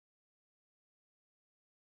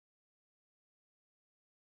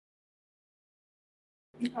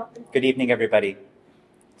Good evening, everybody.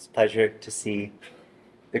 It's a pleasure to see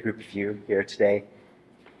the group of you here today.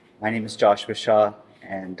 My name is Joshua Shaw,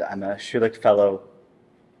 and I'm a Schulich Fellow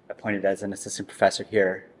appointed as an assistant professor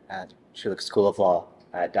here at Schulich School of Law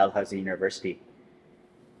at Dalhousie University,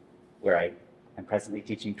 where I am presently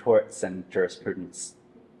teaching torts and jurisprudence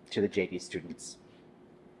to the JD students.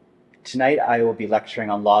 Tonight, I will be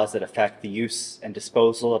lecturing on laws that affect the use and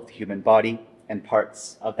disposal of the human body and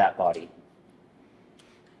parts of that body.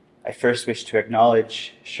 I first wish to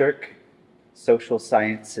acknowledge SSHRC, Social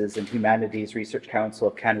Sciences and Humanities Research Council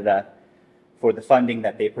of Canada, for the funding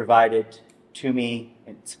that they provided to me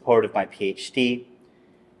in support of my PhD,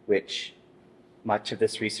 which much of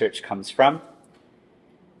this research comes from,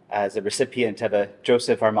 as a recipient of a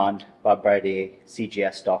Joseph Armand Bombardier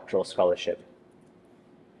CGS doctoral scholarship.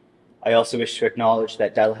 I also wish to acknowledge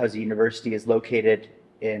that Dalhousie University is located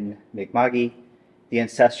in Mi'kmaq, the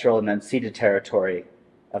ancestral and unceded territory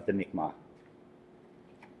of the Mi'kmaq.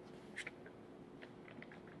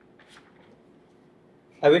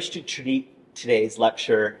 I wish to treat today's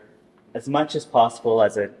lecture as much as possible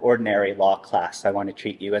as an ordinary law class. I want to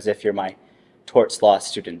treat you as if you're my torts law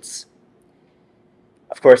students.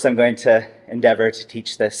 Of course, I'm going to endeavor to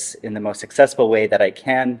teach this in the most accessible way that I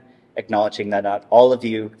can, acknowledging that not all of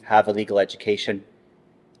you have a legal education.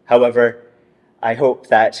 However, I hope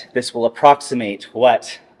that this will approximate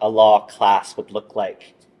what a law class would look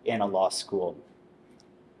like in a law school.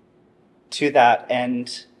 To that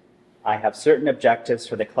end, I have certain objectives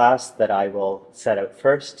for the class that I will set out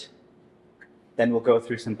first. Then we'll go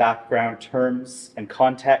through some background terms and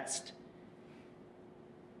context.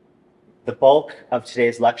 The bulk of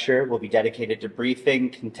today's lecture will be dedicated to briefing,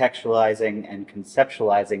 contextualizing, and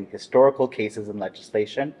conceptualizing historical cases and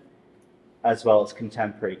legislation, as well as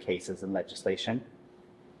contemporary cases and legislation.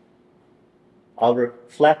 I'll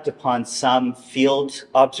reflect upon some field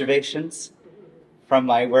observations from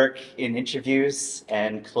my work in interviews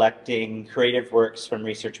and collecting creative works from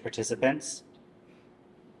research participants,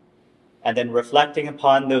 and then reflecting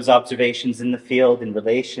upon those observations in the field in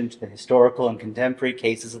relation to the historical and contemporary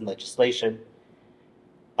cases and legislation.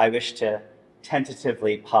 I wish to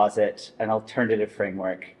tentatively posit an alternative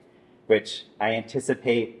framework, which I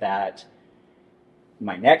anticipate that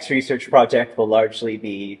my next research project will largely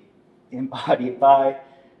be embodied by,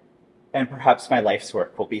 and perhaps my life's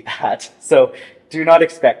work will be that. So do not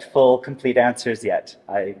expect full, complete answers yet.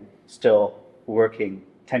 I'm still working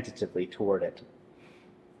tentatively toward it.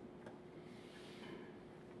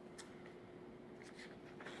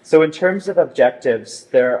 So in terms of objectives,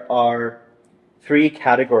 there are three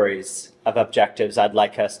categories of objectives I'd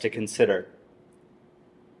like us to consider.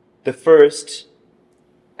 The first,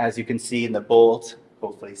 as you can see in the bold,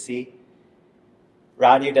 hopefully see,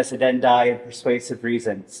 ratio decidendi and persuasive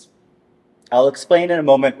reasons. I'll explain in a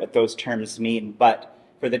moment what those terms mean, but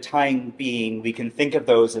for the time being, we can think of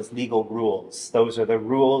those as legal rules. Those are the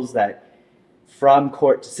rules that from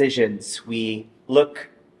court decisions we look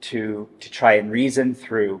to try and reason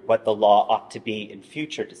through what the law ought to be in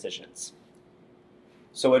future decisions.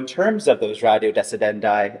 So in terms of those ratio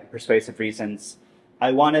decidendi and persuasive reasons,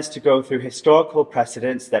 I want us to go through historical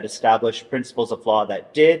precedents that establish principles of law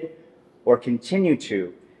that did or continue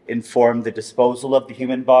to inform the disposal of the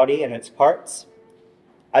human body and its parts,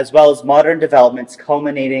 as well as modern developments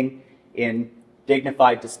culminating in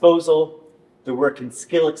dignified disposal, the work and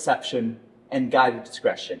skill exception, and guided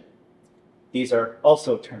discretion. These are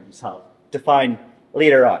also terms I'll define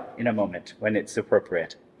later on in a moment when it's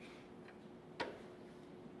appropriate.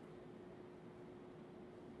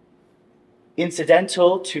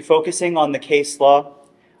 Incidental to focusing on the case law,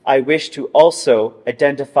 I wish to also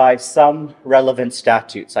identify some relevant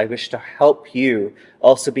statutes. I wish to help you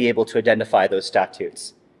also be able to identify those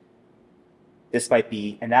statutes. This might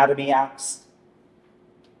be anatomy acts,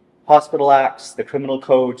 hospital acts, the criminal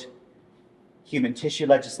code, human tissue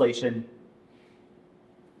legislation.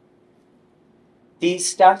 These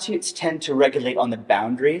statutes tend to regulate on the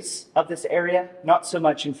boundaries of this area, not so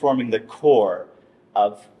much informing the core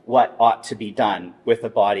of what ought to be done with a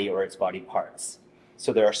body or its body parts.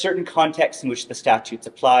 So there are certain contexts in which the statutes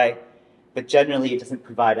apply, but generally it doesn't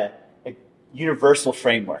provide a universal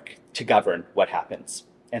framework to govern what happens.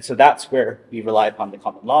 And so that's where we rely upon the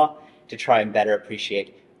common law to try and better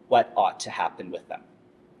appreciate what ought to happen with them.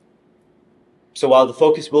 So while the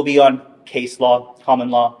focus will be on case law, common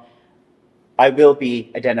law, I will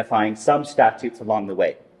be identifying some statutes along the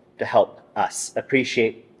way to help us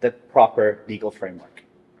appreciate the proper legal framework.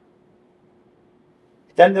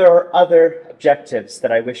 Then there are other objectives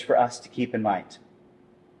that I wish for us to keep in mind.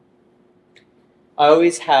 I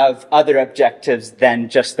always have other objectives than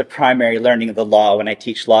just the primary learning of the law when I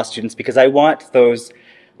teach law students, because I want those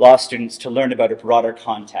law students to learn about a broader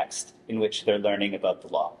context in which they're learning about the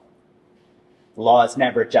law. The law is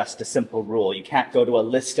never just a simple rule. You can't go to a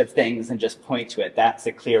list of things and just point to it. That's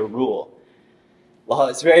a clear rule. Law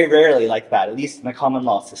is very rarely like that, at least in the common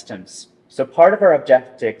law systems. So part of our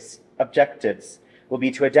objectives will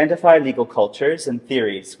be to identify legal cultures and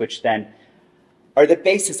theories, which then are the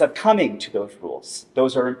basis of coming to those rules.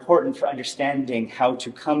 Those are important for understanding how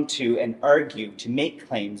to come to and argue to make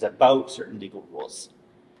claims about certain legal rules.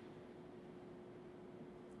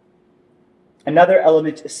 Another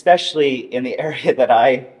element, especially in the area that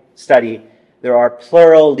I study, there are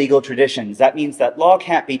plural legal traditions. That means that law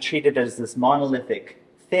can't be treated as this monolithic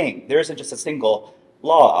thing. There isn't just a single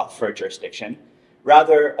law for a jurisdiction.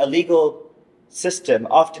 Rather, a legal system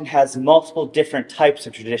often has multiple different types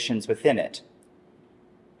of traditions within it.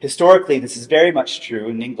 Historically, this is very much true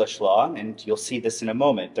in English law, and you'll see this in a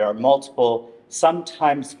moment. There are multiple,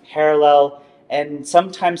 sometimes parallel, and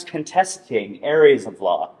sometimes contesting areas of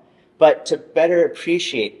law. But to better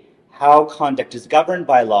appreciate how conduct is governed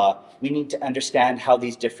by law, we need to understand how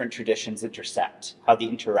these different traditions intersect, how they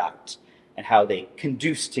interact, and how they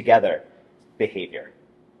conduce together behavior.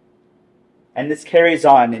 And this carries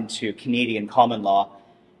on into Canadian common law,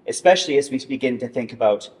 especially as we begin to think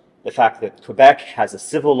about the fact that Quebec has a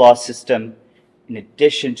civil law system in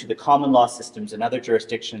addition to the common law systems in other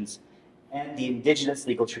jurisdictions and the Indigenous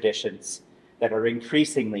legal traditions that are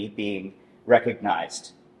increasingly being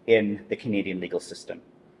recognized in the Canadian legal system.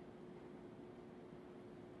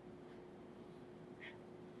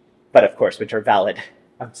 But of course, which are valid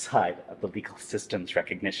outside of the legal system's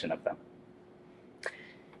recognition of them.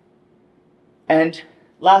 And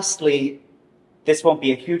lastly, this won't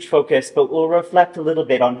be a huge focus, but we'll reflect a little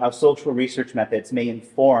bit on how social research methods may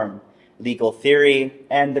inform legal theory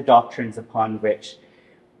and the doctrines upon which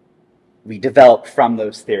we develop from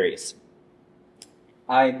those theories.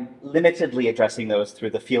 I'm limitedly addressing those through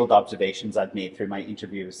the field observations I've made through my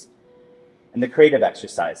interviews and the creative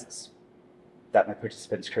exercises that my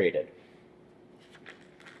participants created.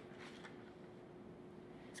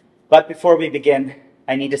 But before we begin,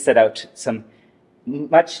 I need to set out some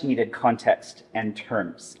much needed context and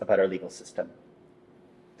terms about our legal system.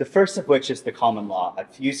 The first of which is the common law.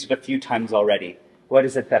 I've used it a few times already. What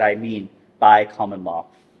is it that I mean by common law?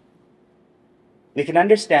 We can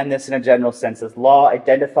understand this in a general sense as law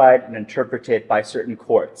identified and interpreted by certain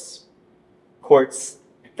courts. Courts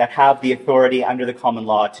that have the authority under the common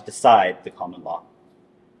law to decide the common law.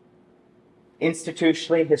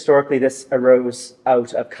 Institutionally, historically, this arose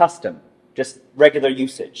out of custom, just regular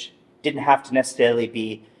usage. Didn't have to necessarily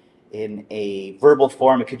be in a verbal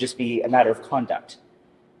form, it could just be a matter of conduct.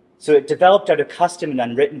 So it developed out of custom and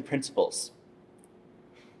unwritten principles,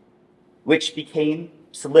 which became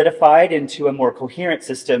solidified into a more coherent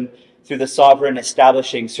system through the sovereign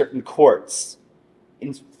establishing certain courts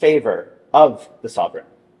in favor of the sovereign.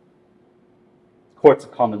 Courts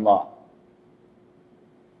of common law.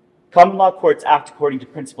 Common law courts act according to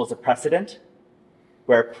principles of precedent,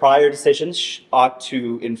 where prior decisions ought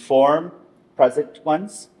to inform present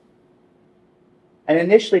ones. And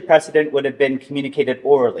initially, precedent would have been communicated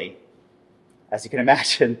orally. As you can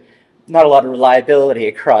imagine, not a lot of reliability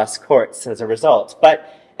across courts as a result.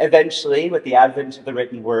 But eventually, with the advent of the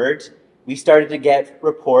written word, we started to get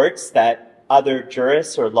reports that other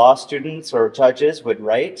jurists or law students or judges would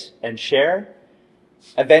write and share.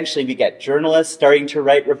 Eventually, we get journalists starting to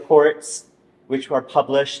write reports, which were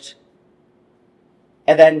published.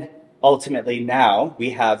 And then, ultimately, now, we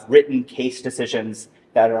have written case decisions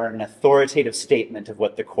that are an authoritative statement of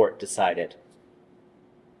what the court decided.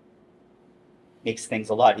 Makes things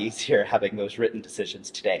a lot easier having those written decisions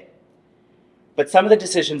today. But some of the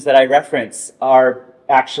decisions that I reference are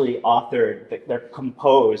actually authored, they're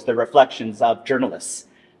composed, they're reflections of journalists,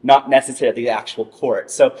 not necessarily the actual court.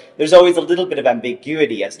 So there's always a little bit of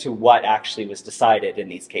ambiguity as to what actually was decided in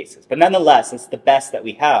these cases. But nonetheless, it's the best that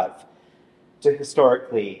we have to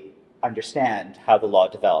historically understand how the law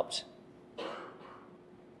developed.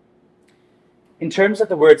 In terms of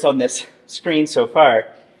the words on this screen so far,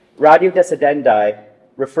 ratio decidendi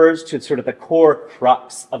refers to sort of the core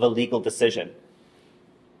crux of a legal decision.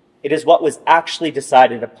 It is what was actually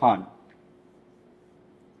decided upon.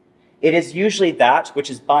 It is usually that which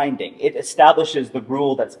is binding. It establishes the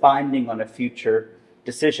rule that's binding on a future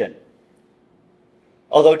decision.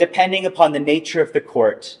 Although depending upon the nature of the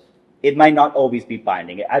court, it might not always be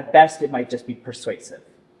binding. At best, it might just be persuasive.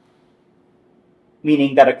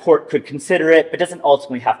 Meaning that a court could consider it, but doesn't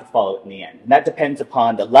ultimately have to follow it in the end. And that depends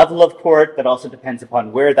upon the level of court, that also depends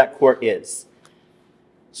upon where that court is.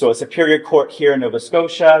 So a superior court here in Nova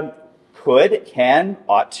Scotia could, can,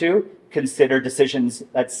 ought to consider decisions,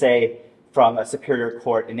 let's say, from a superior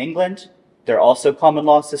court in England. They're also common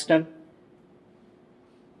law system.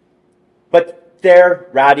 But their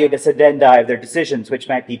ratio decidendi of their decisions, which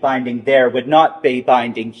might be binding there, would not be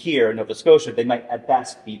binding here in Nova Scotia. They might at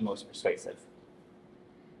best be most persuasive.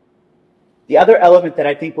 The other element that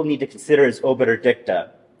I think we'll need to consider is obiter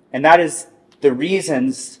dicta, and that is the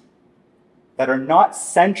reasons that are not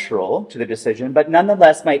central to the decision, but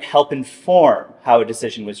nonetheless might help inform how a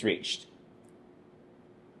decision was reached.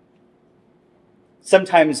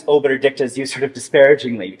 Sometimes obiter dicta is used sort of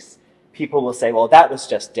disparagingly. People will say, well, that was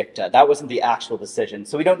just dicta. That wasn't the actual decision,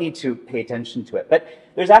 so we don't need to pay attention to it. But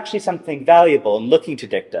there's actually something valuable in looking to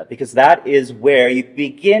dicta, because that is where you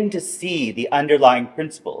begin to see the underlying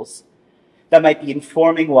principles that might be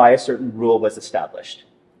informing why a certain rule was established,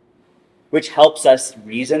 which helps us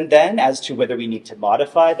reason then as to whether we need to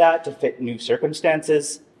modify that to fit new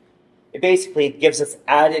circumstances. It basically gives us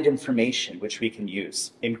added information which we can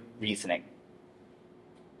use in reasoning.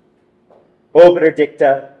 Obiter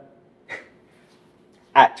dicta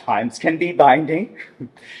at times can be binding.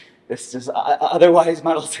 This is otherwise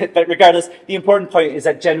muddles it, but regardless, the important point is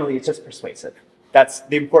that generally it's just persuasive. That's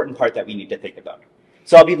the important part that we need to think about.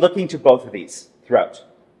 So I'll be looking to both of these throughout.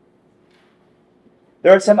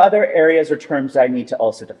 There are some other areas or terms that I need to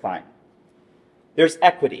also define. There's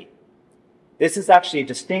equity. This is actually a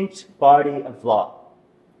distinct body of law.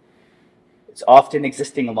 It's often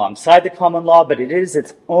existing alongside the common law, but it is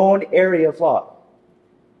its own area of law.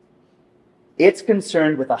 It's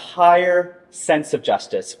concerned with a higher sense of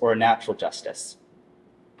justice or natural justice.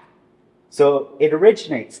 So it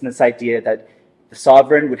originates in this idea that the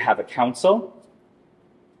sovereign would have a council.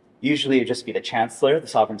 Usually it would just be the chancellor, the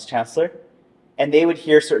sovereign's chancellor, and they would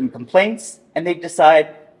hear certain complaints and they'd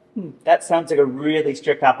decide, that sounds like a really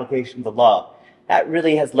strict application of the law. That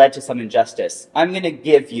really has led to some injustice. I'm going to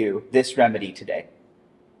give you this remedy today.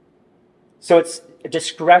 So it's a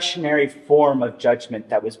discretionary form of judgment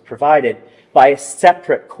that was provided by a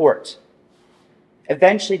separate court.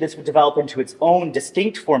 Eventually, this would develop into its own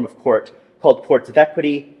distinct form of court called courts of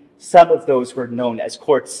equity. Some of those were known as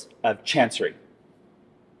courts of chancery.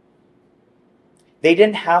 They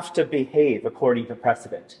didn't have to behave according to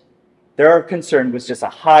precedent. Their concern was just a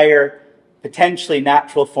higher, potentially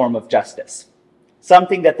natural form of justice,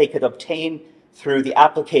 something that they could obtain through the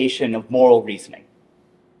application of moral reasoning.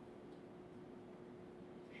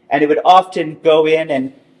 And it would often go in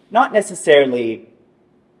and not necessarily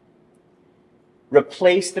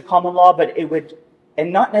replace the common law, but it would,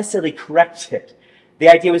 and not necessarily correct it. The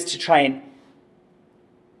idea was to try and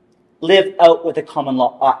live out what the common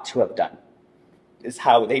law ought to have done, is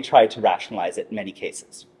how they tried to rationalize it in many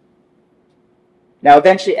cases. Now,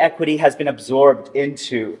 eventually, equity has been absorbed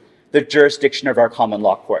into the jurisdiction of our common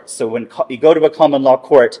law courts. So when you go to a common law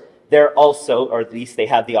court, they're also, or at least they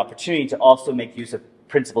have the opportunity to also make use of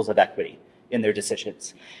principles of equity in their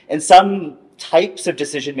decisions. And some types of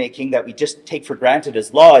decision-making that we just take for granted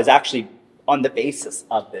as law is actually on the basis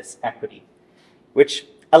of this equity, which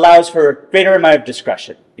allows for a greater amount of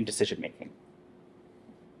discretion in decision-making.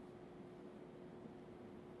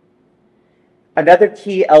 Another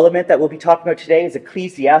key element that we'll be talking about today is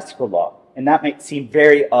ecclesiastical law. And that might seem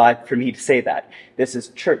very odd for me to say that. This is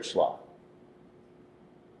church law.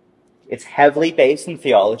 It's heavily based in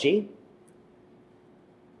theology.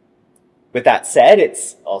 With that said,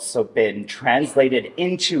 it's also been translated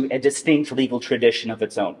into a distinct legal tradition of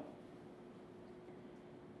its own.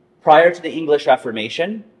 Prior to the English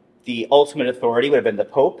Reformation, the ultimate authority would have been the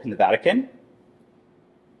Pope in the Vatican.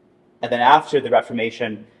 And then after the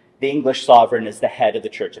Reformation, the English sovereign is the head of the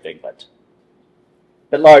Church of England.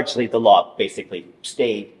 But largely, the law basically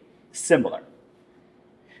stayed similar.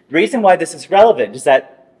 The reason why this is relevant is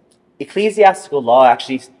that ecclesiastical law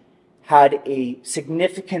actually had a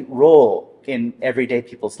significant role in everyday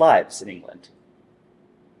people's lives in England.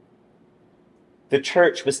 The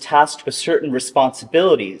church was tasked with certain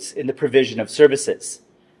responsibilities in the provision of services.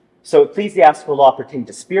 So ecclesiastical law pertained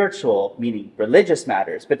to spiritual, meaning religious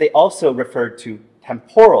matters, but they also referred to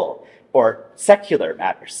temporal or secular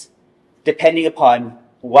matters, depending upon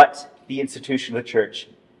what the institution of the church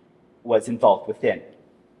was involved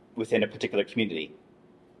within a particular community.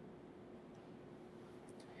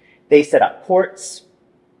 They set up courts.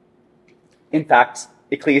 In fact,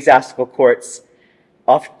 ecclesiastical courts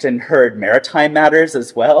often heard maritime matters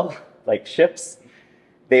as well, like ships.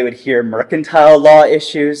 They would hear mercantile law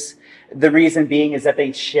issues. The reason being is that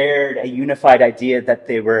they shared a unified idea that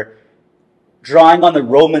they were drawing on the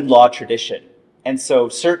Roman law tradition. And so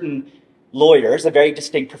certain lawyers, a very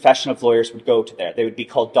distinct profession of lawyers, would go to there. They would be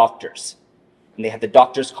called doctors. And they had the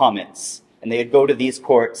doctor's commons. And they'd go to these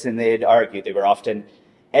courts and they'd argue. They were often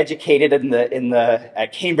educated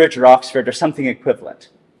at Cambridge or Oxford or something equivalent.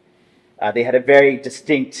 They had a very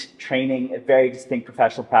distinct training, a very distinct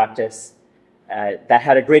professional practice that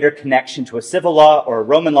had a greater connection to a civil law or a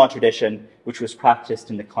Roman law tradition, which was practiced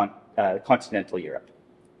in the continental Europe.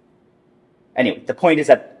 Anyway, the point is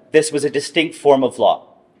that this was a distinct form of law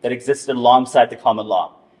that existed alongside the common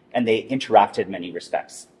law, and they interacted in many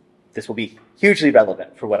respects. This will be hugely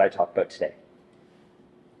relevant for what I talk about today.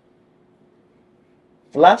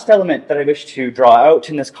 The last element that I wish to draw out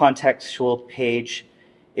in this contextual page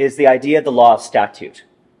is the idea of the law of statute.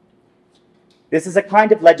 This is a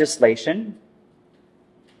kind of legislation.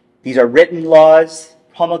 These are written laws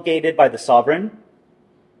promulgated by the sovereign.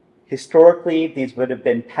 Historically, these would have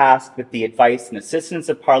been passed with the advice and assistance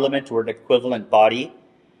of Parliament or an equivalent body,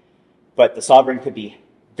 but the sovereign could be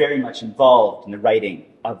very much involved in the writing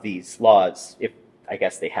of these laws if, I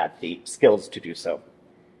guess, they had the skills to do so.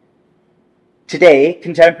 Today,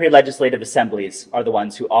 contemporary legislative assemblies are the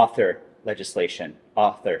ones who author legislation,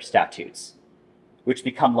 author statutes, which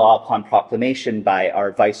become law upon proclamation by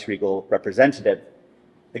our vice-regal representative,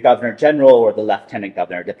 the Governor General or the Lieutenant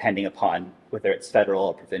Governor, depending upon whether it's federal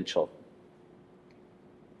or provincial.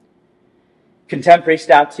 Contemporary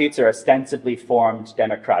statutes are ostensibly formed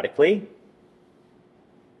democratically.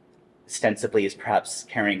 Ostensibly is perhaps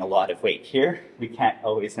carrying a lot of weight here. We can't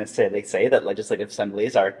always necessarily say that legislative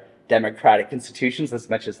assemblies are democratic institutions as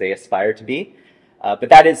much as they aspire to be, but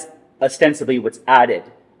that is ostensibly what's added,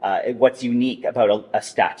 what's unique about a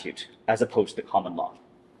statute as opposed to common law,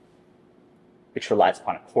 which relies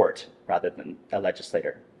upon a court rather than a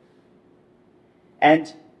legislator.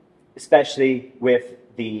 And especially with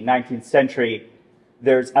the 19th century,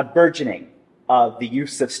 there's a burgeoning of the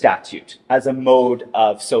use of statute as a mode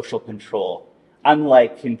of social control,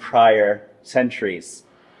 unlike in prior centuries,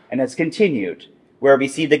 and has continued, where we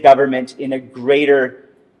see the government in a greater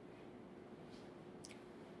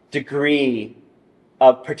degree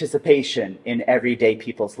of participation in everyday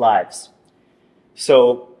people's lives.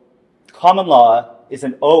 So common law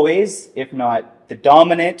isn't always, if not the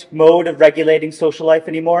dominant mode of regulating social life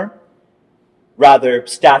anymore. Rather,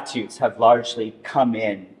 statutes have largely come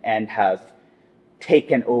in and have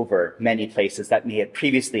taken over many places that may have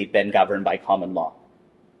previously been governed by common law.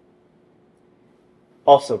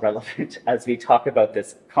 Also relevant as we talk about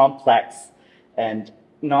this complex and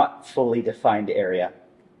not fully defined area.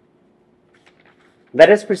 Let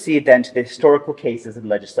us proceed then to the historical cases in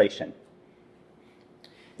legislation.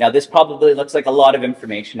 Now, this probably looks like a lot of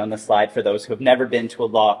information on the slide for those who have never been to a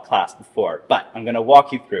law class before, but I'm going to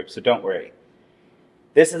walk you through, so don't worry.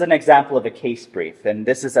 This is an example of a case brief, and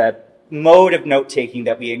this is a mode of note-taking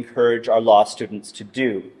that we encourage our law students to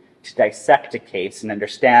do, to dissect a case and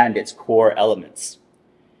understand its core elements.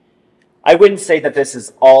 I wouldn't say that this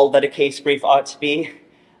is all that a case brief ought to be.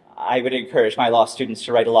 I would encourage my law students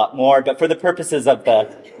to write a lot more, but for the purposes of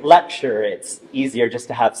the lecture, it's easier just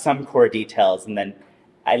to have some core details, and then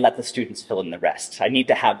I let the students fill in the rest. I need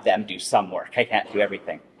to have them do some work. I can't do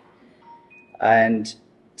everything. And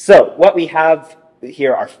so what we have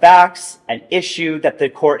here are facts, an issue that the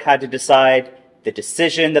court had to decide, the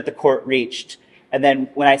decision that the court reached, and then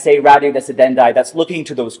when I say radius adendi, that's looking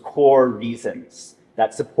to those core reasons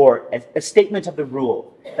that support a statement of the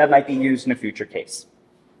rule that might be used in a future case.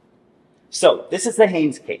 So this is the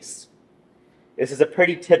Haynes case. This is a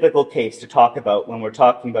pretty typical case to talk about when we're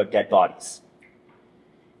talking about dead bodies.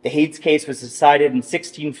 The Haynes case was decided in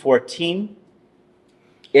 1614.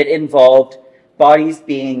 It involved bodies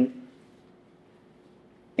being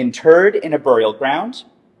interred in a burial ground,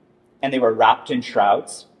 and they were wrapped in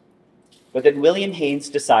shrouds. But then William Haynes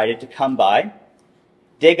decided to come by,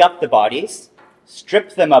 dig up the bodies,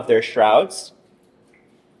 strip them of their shrouds,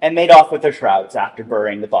 and made off with their shrouds after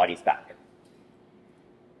burying the bodies back.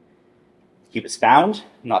 He was found,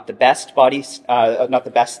 not the best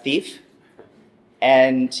thief,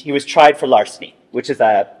 and he was tried for larceny, which is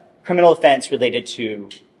a criminal offense related to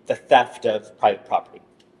the theft of private property.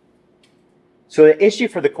 So the issue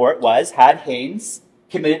for the court was, had Haynes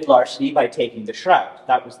committed larceny by taking the shroud?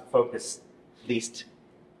 That was the focus, at least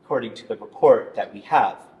according to the report that we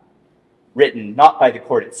have, written not by the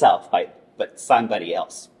court itself, but somebody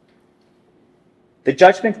else. The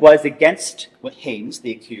judgment was against Haynes,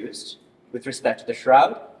 the accused, with respect to the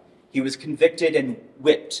shroud. He was convicted and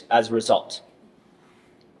whipped as a result.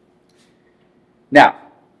 Now,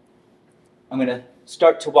 I'm going to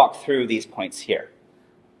start to walk through these points here.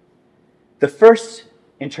 The first,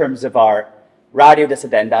 in terms of our ratio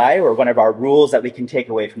decidendi, or one of our rules that we can take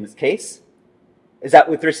away from this case, is that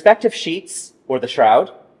with respect of sheets or the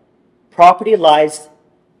shroud, property lies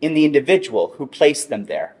in the individual who placed them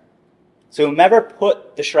there. So whomever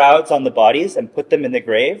put the shrouds on the bodies and put them in the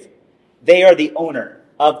grave, they are the owner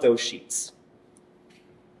of those sheets.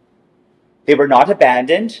 They were not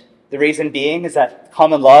abandoned. The reason being is that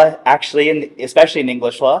common law, actually, especially in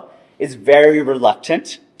English law, is very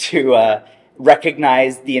reluctant to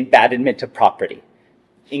recognize the abandonment of property.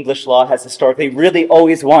 English law has historically really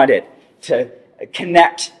always wanted to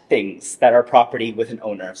connect things that are property with an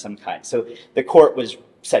owner of some kind. So the court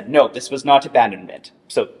said, no, this was not abandonment.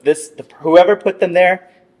 So whoever put them there,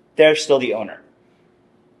 they're still the owner.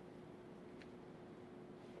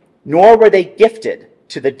 Nor were they gifted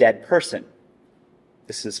to the dead person.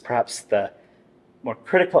 This is perhaps the more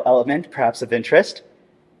critical element, perhaps of interest,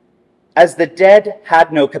 as the dead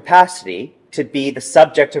had no capacity to be the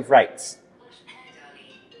subject of rights.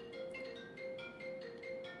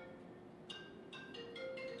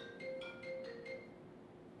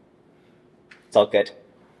 It's all good.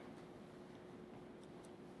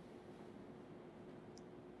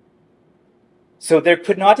 So there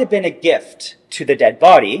could not have been a gift to the dead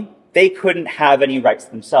body. They couldn't have any rights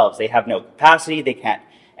themselves. They have no capacity. They can't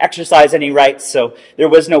exercise any rights. So there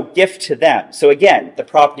was no gift to them. So again, the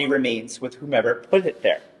property remains with whomever put it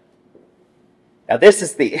there. Now this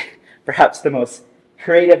is perhaps the most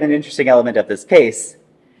creative and interesting element of this case,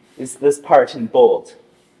 is this part in bold.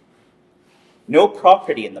 No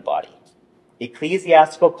property in the body.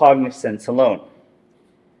 Ecclesiastical cognizance alone.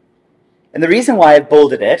 And the reason why I've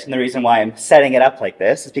bolded it, and the reason why I'm setting it up like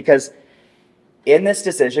this, is because in this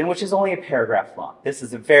decision, which is only a paragraph long, this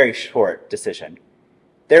is a very short decision,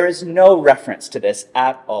 there is no reference to this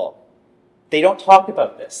at all. They don't talk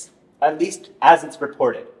about this, at least as it's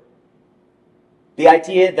reported. The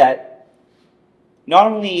idea that not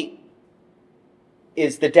only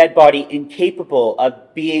is the dead body incapable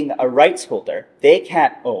of being a rights holder, they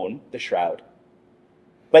can't own the shroud,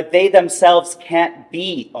 but they themselves can't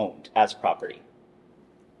be owned as property.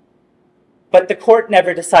 But the court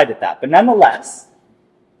never decided that. But nonetheless,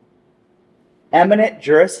 eminent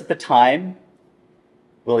jurists at the time,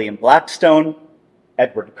 William Blackstone,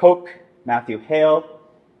 Edward Coke, Matthew Hale,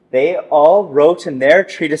 they all wrote in their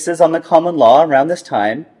treatises on the common law around this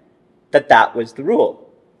time that that was the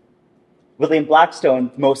rule. William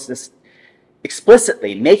Blackstone most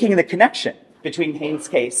explicitly making the connection between Haynes'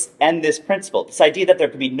 case and this principle, this idea that there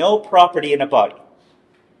could be no property in a body,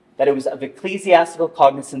 that it was of ecclesiastical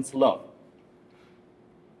cognizance alone.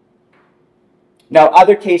 Now,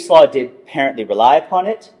 other case law did apparently rely upon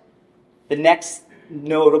it. The next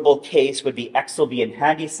notable case would be Exelby and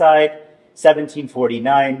Handyside,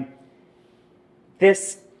 1749.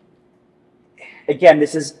 This, again,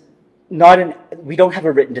 this is not we don't have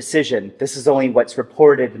a written decision. This is only what's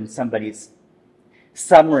reported in somebody's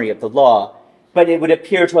summary of the law. But it would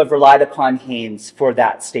appear to have relied upon Haynes for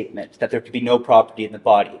that statement, that there could be no property in the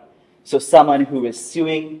body. So someone who is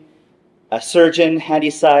suing a surgeon,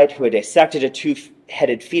 Handyside, who had dissected a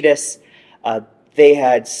two-headed fetus, they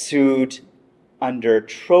had sued under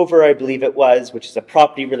Trover, I believe it was, which is a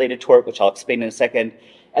property-related tort, which I'll explain in a second.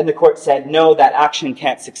 And the court said, no, that action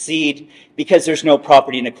can't succeed because there's no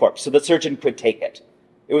property in the corpse. So the surgeon could take it.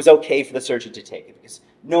 It was okay for the surgeon to take it because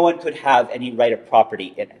no one could have any right of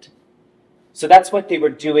property in it. So that's what they were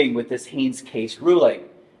doing with this Haynes case ruling,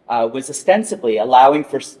 was ostensibly allowing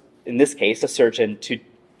for, in this case, a surgeon to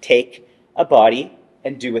take a body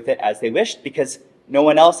and do with it as they wished because no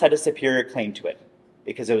one else had a superior claim to it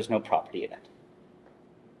because there was no property in it.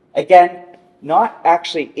 Again, not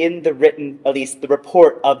actually in the written, at least the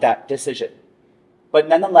report of that decision, but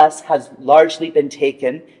nonetheless has largely been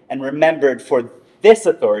taken and remembered for this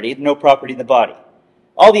authority, no property in the body.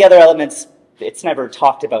 All the other elements, it's never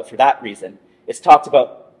talked about for that reason. It's talked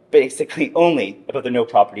about basically only about the no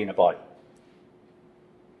property in a body.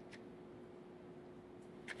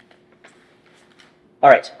 All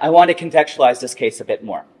right, I want to contextualize this case a bit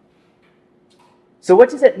more. So what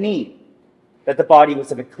does it mean that the body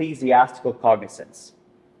was of ecclesiastical cognizance?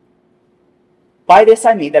 By this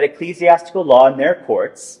I mean that ecclesiastical law and their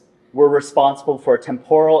courts were responsible for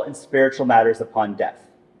temporal and spiritual matters upon death.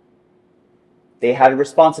 They had a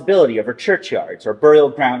responsibility over churchyards or burial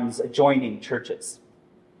grounds adjoining churches.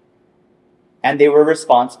 And they were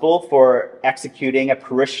responsible for executing a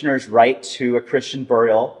parishioner's right to a Christian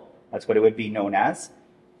burial, that's what it would be known as,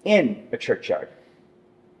 in a churchyard.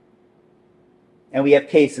 And we have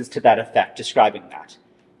cases to that effect describing that.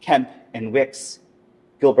 Kemp and Wicks,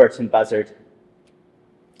 Gilbert and Buzzard.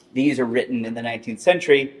 These are written in the 19th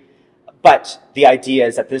century But the idea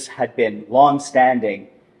is that this had been long-standing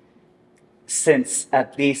since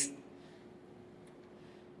at least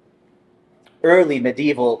early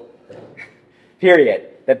medieval period,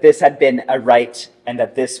 that this had been a right and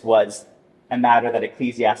that this was a matter that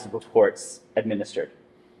ecclesiastical courts administered.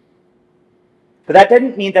 But that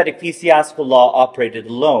didn't mean that ecclesiastical law operated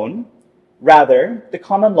alone. Rather, the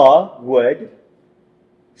common law would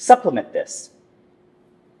supplement this.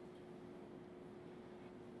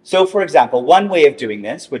 So, for example, one way of doing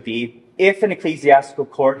this would be if an ecclesiastical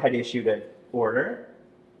court had issued an order,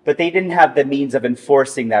 but they didn't have the means of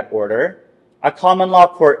enforcing that order, a common law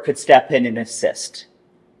court could step in and assist.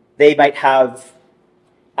 They might have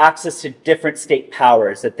access to different state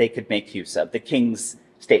powers that they could make use of, the king's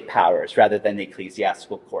state powers rather than the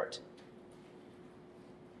ecclesiastical court.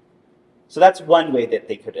 So that's one way that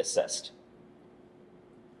they could assist.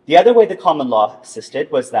 The other way the common law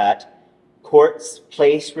assisted was that courts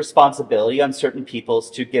placed responsibility on certain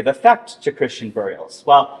peoples to give effect to Christian burials.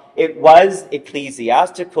 While it was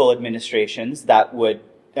ecclesiastical administrations that would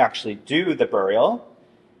actually do the burial,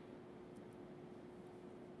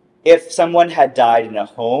 if someone had died in a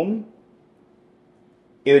home,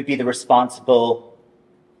 it would be the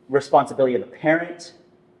responsibility of a parent,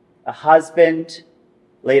 a husband.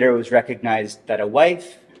 Later it was recognized that a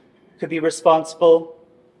wife could be responsible,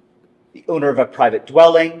 the owner of a private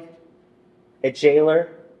dwelling, a jailer.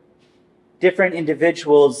 Different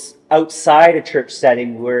individuals outside a church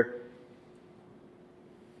setting were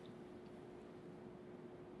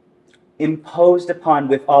imposed upon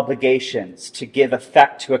with obligations to give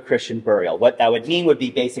effect to a Christian burial. What that would mean would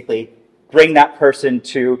be basically bring that person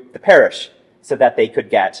to the parish so that they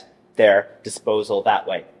could get their disposal that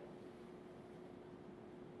way.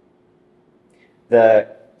 The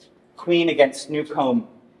Queen against Newcombe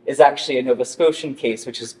is actually a Nova Scotian case,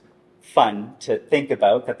 which is fun to think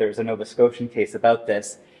about, that there's a Nova Scotian case about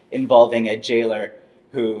this, involving a jailer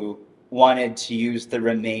who wanted to use the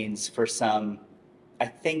remains for some, I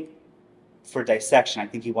think, for dissection. I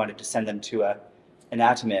think he wanted to send them to an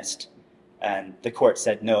anatomist. And the court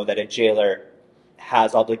said no, that a jailer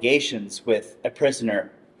has obligations with a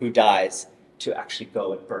prisoner who dies to actually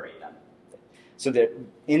go and bury them. So that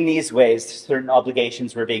in these ways, certain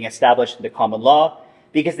obligations were being established in the common law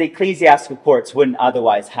because the ecclesiastical courts wouldn't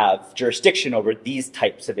otherwise have jurisdiction over these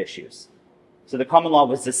types of issues. So the common law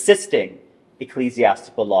was assisting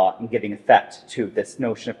ecclesiastical law in giving effect to this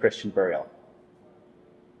notion of Christian burial.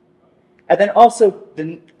 And then also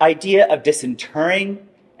the idea of disinterring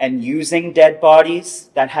and using dead bodies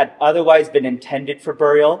that had otherwise been intended for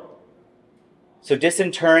burial. So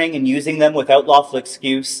disinterring and using them without lawful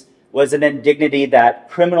excuse was an indignity that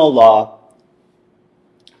criminal law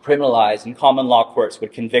criminalized and common law courts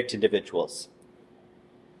would convict individuals.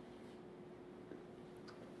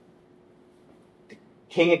 The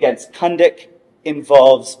King against Cundic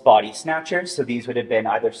involves body snatchers. So these would have been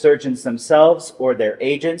either surgeons themselves or their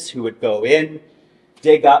agents who would go in,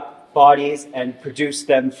 dig up bodies and produce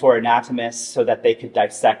them for anatomists so that they could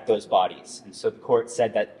dissect those bodies. And so the court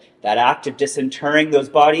said that that act of disinterring those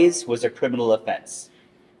bodies was a criminal offense.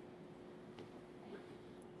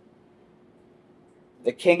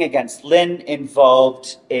 The King against Lynn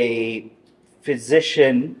involved a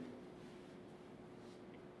physician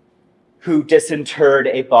who disinterred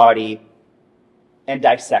a body and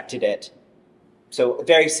dissected it. So a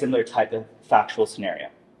very similar type of factual scenario.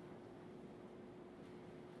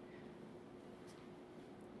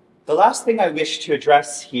 The last thing I wish to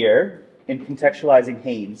address here in contextualizing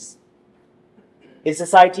Haynes is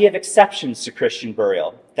this idea of exceptions to Christian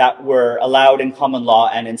burial that were allowed in common law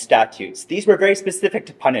and in statutes. These were very specific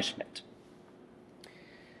to punishment.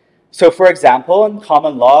 So, for example, in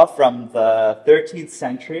common law from the 13th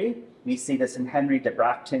century, we see this in Henry de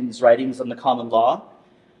Bracton's writings on the common law,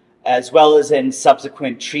 as well as in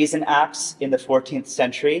subsequent treason acts in the 14th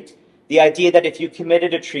century, the idea that if you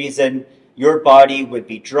committed a treason, your body would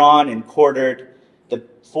be drawn and quartered, the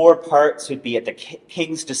 4 parts would be at the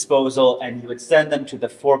king's disposal, and he would send them to the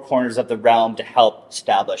 4 corners of the realm to help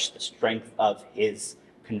establish the strength of his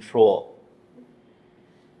control.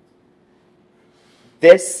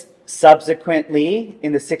 This subsequently,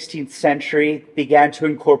 in the 16th century, began to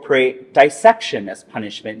incorporate dissection as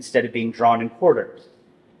punishment instead of being drawn and quartered.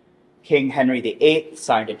 King Henry VIII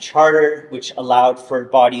signed a charter which allowed for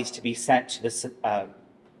bodies to be sent to the, I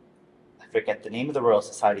forget the name of the Royal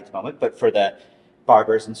Society at the moment, but for the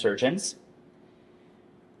barbers and surgeons.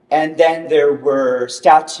 And then there were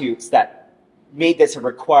statutes that made this a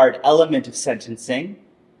required element of sentencing.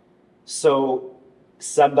 So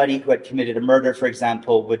somebody who had committed a murder, for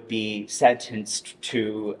example, would be sentenced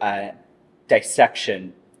to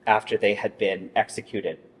dissection after they had been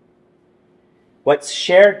executed. What's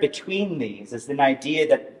shared between these is an idea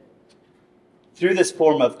that through this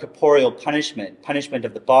form of corporeal punishment, punishment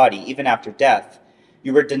of the body, even after death,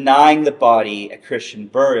 you were denying the body a Christian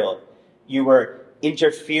burial. You were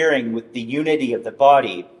interfering with the unity of the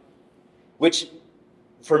body, which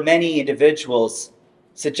for many individuals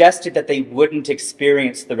suggested that they wouldn't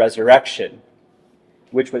experience the resurrection,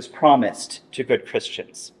 which was promised to good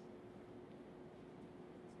Christians.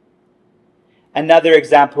 Another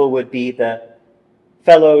example would be the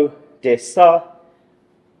fellow de sa,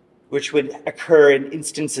 which would occur in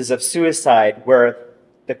instances of suicide where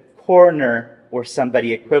the coroner or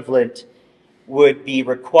somebody equivalent would be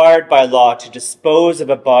required by law to dispose of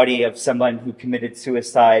a body of someone who committed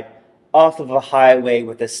suicide off of a highway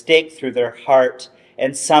with a stake through their heart,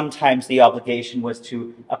 and sometimes the obligation was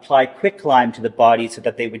to apply quicklime to the body so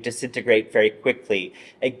that they would disintegrate very quickly.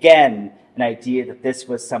 Again, an idea that this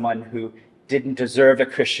was someone who didn't deserve a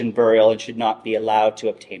Christian burial and should not be allowed to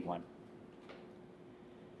obtain one.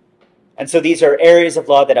 And so these are areas of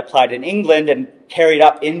law that applied in England and carried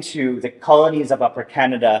up into the colonies of Upper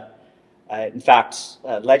Canada. In fact,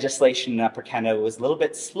 legislation in Upper Canada was a little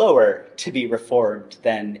bit slower to be reformed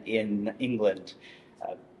than in England.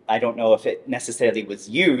 I don't know if it necessarily was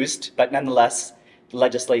used, but nonetheless, the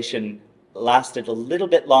legislation lasted a little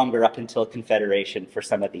bit longer up until Confederation for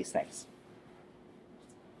some of these things.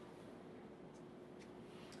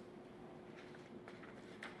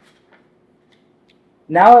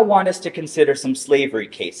 Now I want us to consider some slavery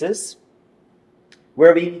cases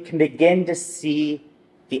where we can begin to see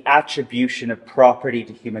the attribution of property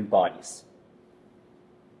to human bodies.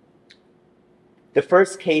 The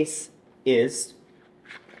first case is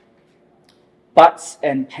Butts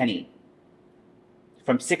and Penny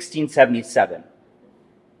from 1677.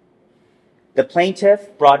 The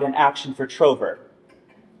plaintiff brought an action for trover.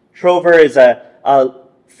 Trover is a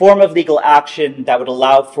form of legal action that would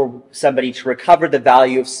allow for somebody to recover the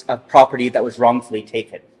value of property that was wrongfully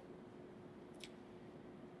taken.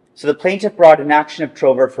 So the plaintiff brought an action of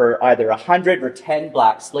trover for either 100 or 10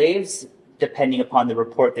 black slaves, depending upon the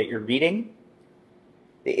report that you're reading.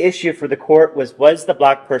 The issue for the court was the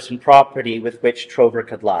black person property with which trover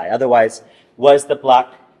could lie? Otherwise, was the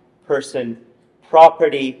black person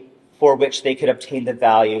property for which they could obtain the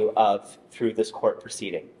value of through this court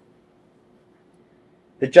proceeding?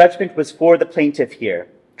 The judgment was for the plaintiff here.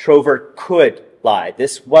 Trover could lie.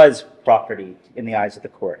 This was property in the eyes of the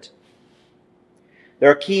court.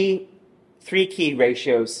 There are three key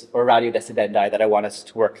ratios or ratio decidendi that I want us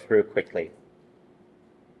to work through quickly.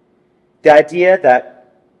 The idea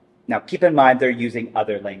that, now keep in mind they're using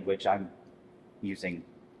other language. I'm using,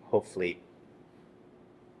 hopefully,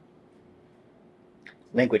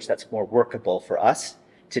 language that's more workable for us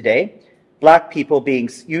today. Black people being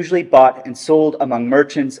usually bought and sold among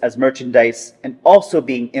merchants as merchandise and also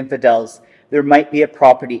being infidels, there might be a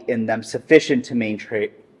property in them sufficient to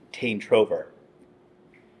maintain trover.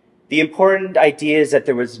 The important idea is that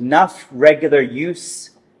there was enough regular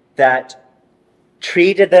use that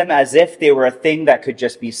treated them as if they were a thing that could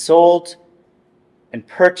just be sold and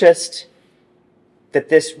purchased, that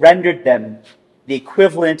this rendered them the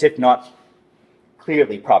equivalent, if not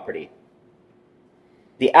clearly, property.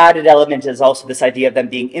 The added element is also this idea of them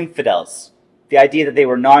being infidels, the idea that they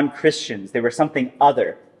were non-Christians, they were something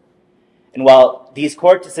other. And while these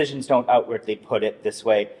court decisions don't outwardly put it this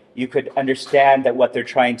way, you could understand that what they're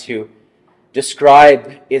trying to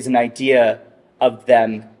describe is an idea of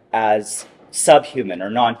them as subhuman or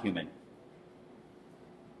non-human,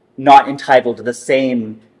 not entitled to the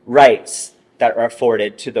same rights that are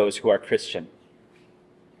afforded to those who are Christian.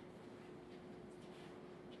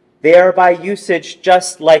 They are by usage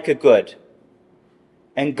just like a good,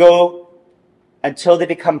 and go until they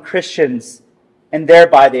become Christians, and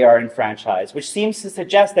thereby they are enfranchised, which seems to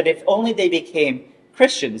suggest that if only they became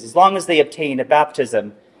Christians, as long as they obtained a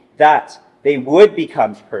baptism, that they would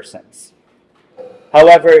become persons.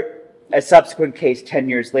 However, a subsequent case 10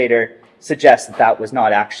 years later suggests that that was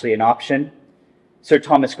not actually an option. Sir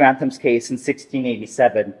Thomas Grantham's case in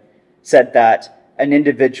 1687 said that an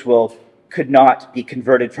individual could not be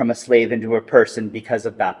converted from a slave into a person because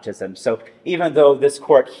of baptism. So even though this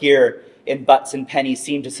court here in Butts and Penny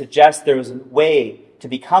seemed to suggest there was a way to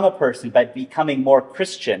become a person by becoming more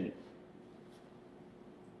Christian,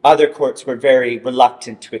 other courts were very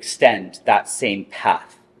reluctant to extend that same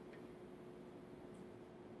path.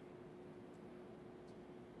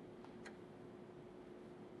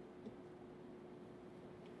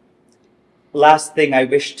 Last thing I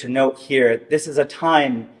wish to note here, this is a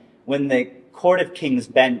time when the Court of King's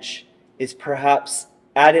Bench is perhaps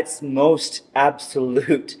at its most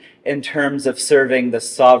absolute in terms of serving the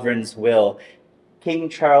sovereign's will. King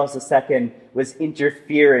Charles II was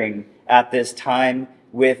interfering at this time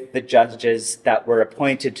with the judges that were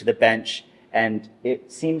appointed to the bench, and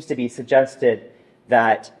it seems to be suggested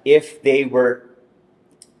that if they were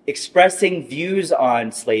expressing views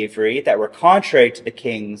on slavery that were contrary to the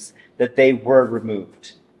king's, that they were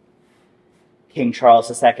removed. King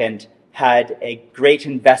Charles II had a great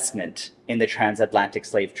investment in the transatlantic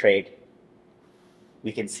slave trade.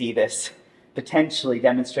 We can see this potentially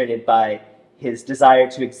demonstrated by his desire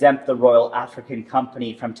to exempt the Royal African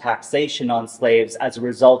Company from taxation on slaves as a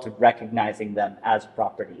result of recognizing them as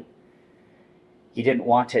property. He didn't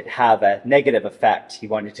want it to have a negative effect. He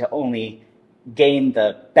wanted to only gain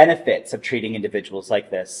the benefits of treating individuals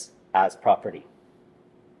like this as property.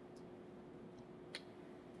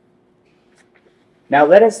 Now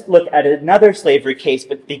let us look at another slavery case,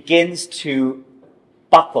 but begins to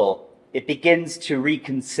buckle. It begins to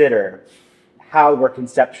reconsider how we're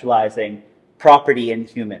conceptualizing property in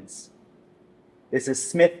humans. This is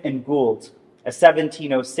Smith and Gould, a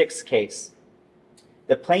 1706 case.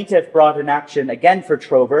 The plaintiff brought an action again for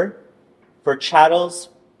trover, for chattels,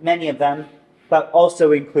 many of them, but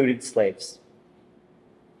also included slaves.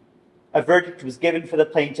 A verdict was given for the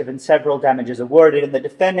plaintiff and several damages awarded, and the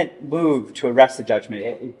defendant moved to arrest the judgment.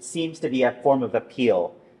 It seems to be a form of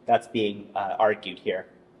appeal that's being argued here.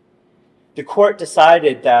 The court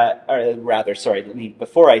decided that,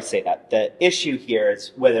 before I say that, the issue here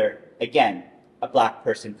is whether, again, a black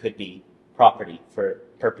person could be property for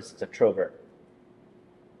purposes of trover.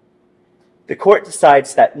 The court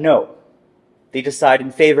decides that no. They decide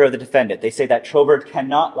in favor of the defendant. They say that trover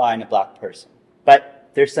cannot lie in a black person. But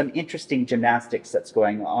there's some interesting gymnastics that's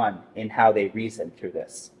going on in how they reason through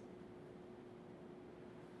this.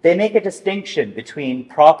 They make a distinction between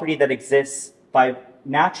property that exists by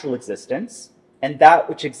natural existence and that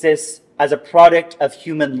which exists as a product of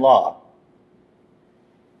human law.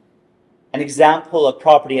 An example of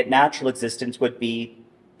property at natural existence would be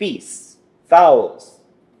beasts, fowls,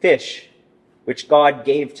 fish, which God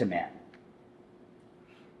gave to man,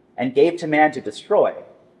 and gave to man to destroy,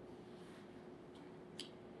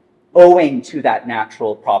 owing to that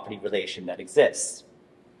natural property relation that exists.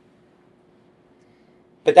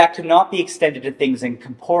 But that could not be extended to things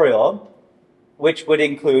incorporeal, which would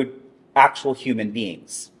include actual human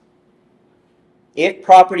beings. If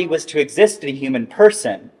property was to exist in a human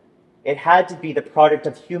person, it had to be the product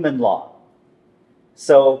of human law.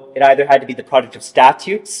 So it either had to be the product of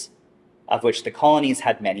statutes, of which the colonies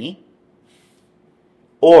had many,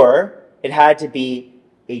 or it had to be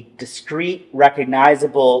a discrete,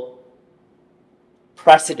 recognizable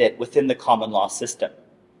precedent within the common law system.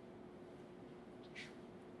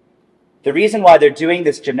 The reason why they're doing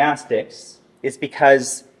this gymnastics is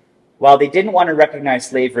because while they didn't want to recognize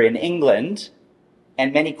slavery in England,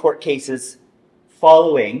 and many court cases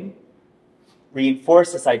following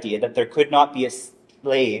reinforce this idea that there could not be a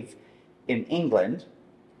slave in England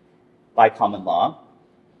by common law,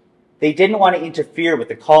 they didn't want to interfere with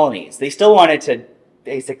the colonies. They still wanted to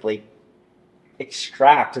basically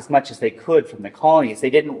extract as much as they could from the colonies. They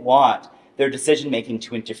didn't want their decision-making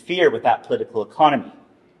to interfere with that political economy.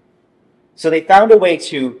 So they found a way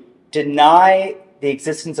to deny the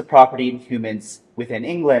existence of property in humans within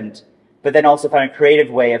England, but then also found a creative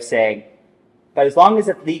way of saying, but as long as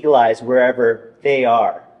it's legalized wherever they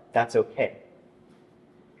are, that's okay.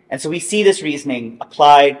 And so we see this reasoning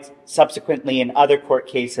applied subsequently in other court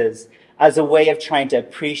cases as a way of trying to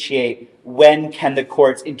appreciate when can the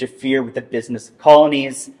courts interfere with the business of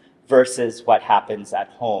colonies versus what happens at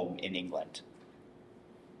home in England.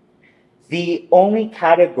 The only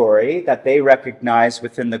category that they recognize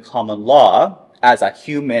within the common law as a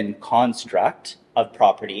human construct of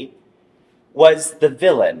property was the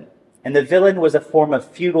villain. And the villain was a form of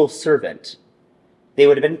feudal servant. They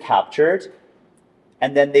would have been captured,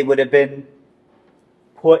 and then they would have been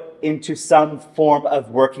put into some form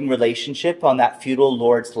of working relationship on that feudal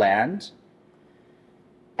lord's land.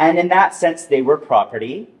 And in that sense, they were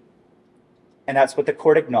property, and that's what the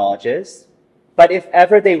court acknowledges. But if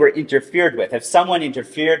ever they were interfered with, if someone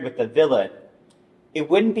interfered with the villain, it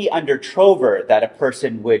wouldn't be under trover that a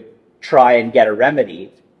person would try and get a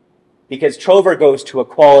remedy, because trover goes to a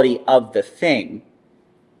quality of the thing,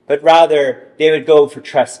 but rather they would go for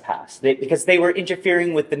trespass, because they were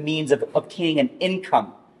interfering with the means of obtaining an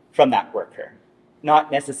income from that worker.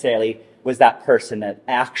 Not necessarily was that person an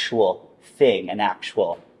actual thing, an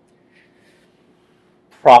actual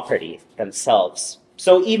property themselves.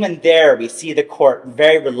 So even there, we see the court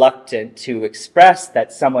very reluctant to express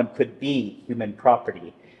that someone could be human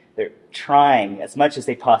property. They're trying as much as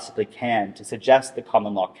they possibly can to suggest the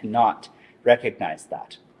common law cannot recognize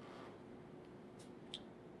that.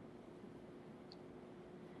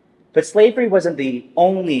 But slavery wasn't the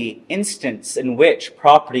only instance in which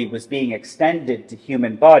property was being extended to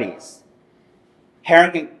human bodies.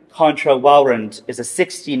 Herring contra Walrand is a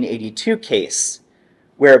 1682 case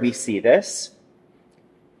where we see this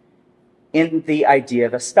in the idea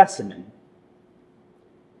of a specimen.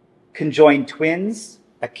 Conjoined twins,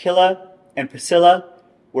 Aquila and Priscilla,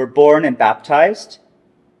 were born and baptized.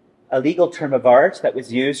 A legal term of art that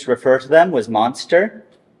was used to refer to them was monster.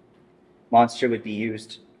 Monster would be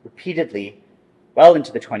used repeatedly well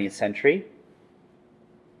into the 20th century.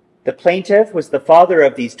 The plaintiff was the father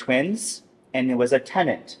of these twins and was a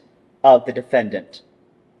tenant of the defendant.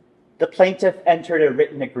 The plaintiff entered a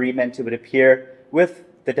written agreement, it would appear, with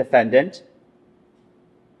the defendant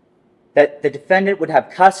that the defendant would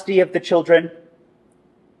have custody of the children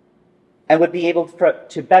and would be able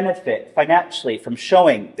to benefit financially from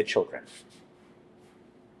showing the children.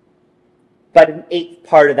 But an eighth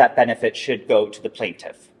part of that benefit should go to the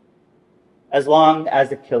plaintiff, as long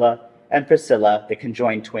as Aquila and Priscilla, the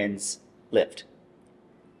conjoined twins, lived.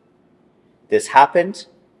 This happened.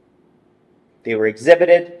 They were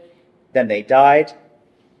exhibited. Then they died.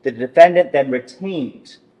 The defendant then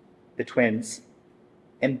retained the twins,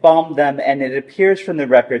 embalmed them, and it appears from the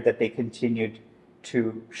record that they continued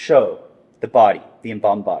to show the body, the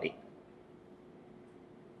embalmed body.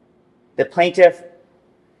 The plaintiff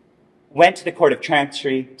went to the Court of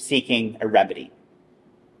Chancery seeking a remedy.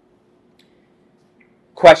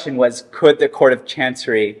 Question was, could the Court of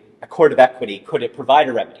Chancery, a court of equity, could it provide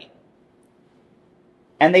a remedy?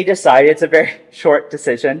 And they decided, it's a very short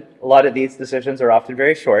decision. A lot of these decisions are often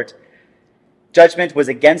very short. Judgment was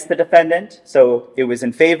against the defendant, so it was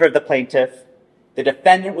in favor of the plaintiff. The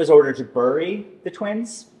defendant was ordered to bury the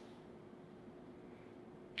twins,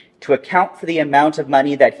 to account for the amount of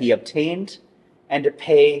money that he obtained, and to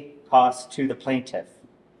pay costs to the plaintiff.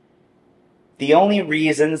 The only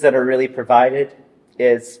reasons that are really provided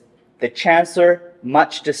is the chancellor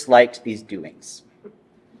much disliked these doings.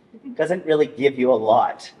 Doesn't really give you a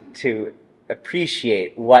lot to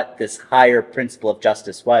appreciate what this higher principle of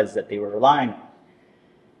justice was that they were relying on.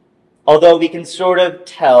 Although we can sort of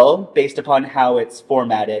tell, based upon how it's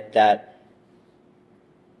formatted, that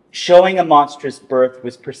showing a monstrous birth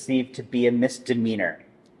was perceived to be a misdemeanor,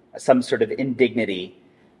 some sort of indignity,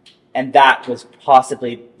 and that was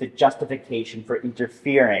possibly the justification for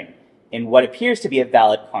interfering in what appears to be a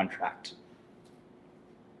valid contract.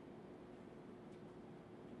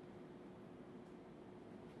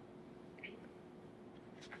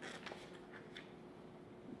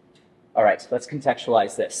 All right, let's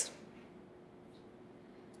contextualize this.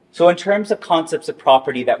 So in terms of concepts of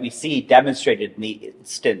property that we see demonstrated in the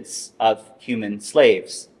instance of human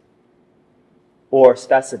slaves or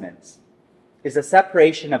specimens is a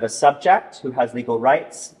separation of a subject who has legal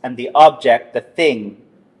rights and the object, the thing,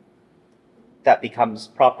 that becomes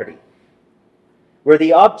property. Where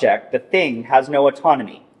the object, the thing, has no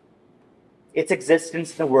autonomy. Its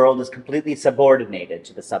existence in the world is completely subordinated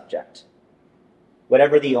to the subject.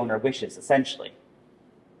 Whatever the owner wishes, essentially.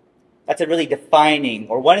 That's a really defining,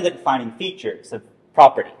 or one of the defining features of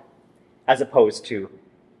property, as opposed to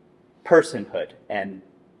personhood and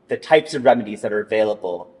the types of remedies that are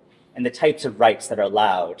available and the types of rights that are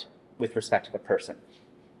allowed with respect to the person.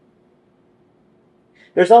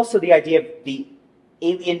 There's also the idea of the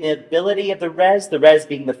alienability of the res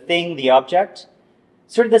being the thing, the object.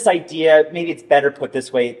 Sort of this idea, maybe it's better put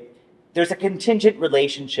this way, there's a contingent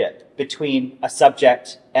relationship between a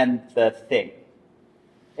subject and the thing.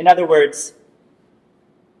 In other words,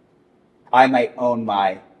 I might own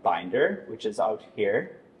my binder, which is out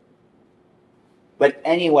here, but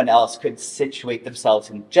anyone else could situate themselves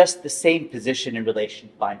in just the same position in relation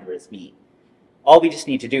to binder as me. All we just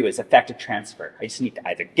need to do is effect a transfer. I just need to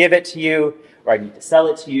either give it to you or I need to sell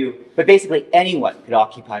it to you, but basically anyone could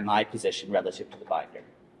occupy my position relative to the binder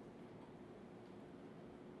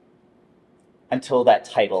until that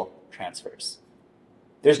title transfers.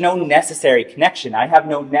 There's no necessary connection. I have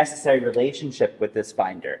no necessary relationship with this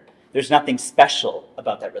binder. There's nothing special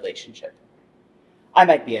about that relationship. I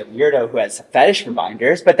might be a weirdo who has a fetish for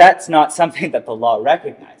binders, but that's not something that the law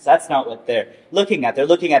recognizes. That's not what they're looking at. They're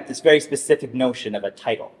looking at this very specific notion of a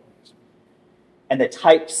title and the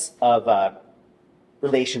types of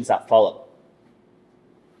relations that follow.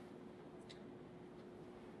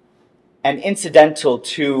 And incidental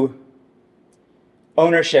to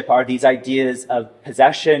ownership are these ideas of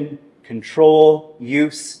possession, control,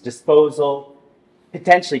 use, disposal,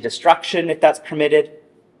 potentially destruction if that's permitted.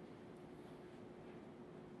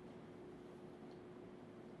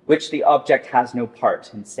 which the object has no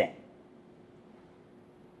part in saying,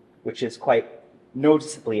 which is quite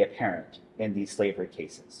noticeably apparent in these slavery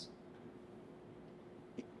cases.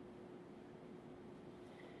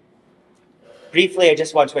 Briefly, I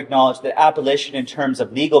just want to acknowledge that abolition in terms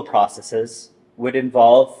of legal processes would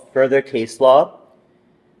involve further case law.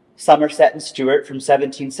 Somerset and Stewart from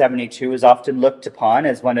 1772 is often looked upon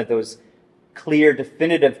as one of those clear,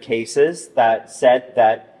 definitive cases that said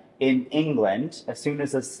that in England, as soon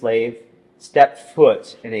as a slave stepped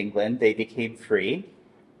foot in England, they became free.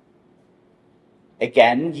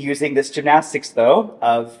 Again, using this gymnastics, though,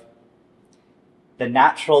 of the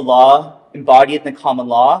natural law embodied in the common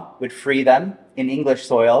law would free them in English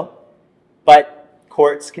soil, but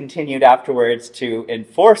courts continued afterwards to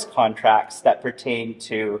enforce contracts that pertained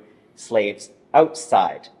to slaves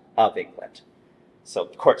outside of England. So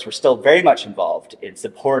courts were still very much involved in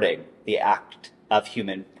supporting the act of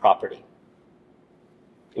human property.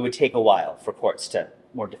 It would take a while for courts to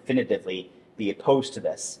more definitively be opposed to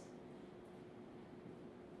this.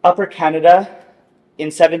 Upper Canada in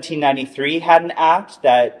 1793 had an act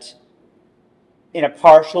that, in a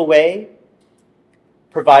partial way,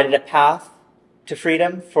 provided a path to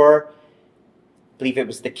freedom for, I believe it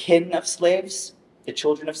was the kin of slaves, the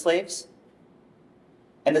children of slaves.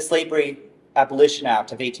 And the Slavery Abolition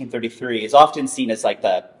Act of 1833 is often seen as like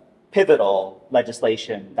the pivotal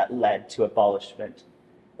legislation that led to abolishment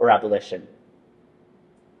or abolition.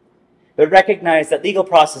 But recognize that legal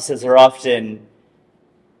processes are often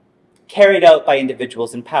carried out by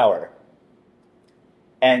individuals in power.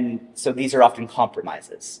 And so these are often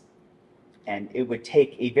compromises. And it would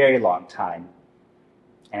take a very long time,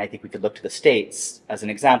 and I think we could look to the States as an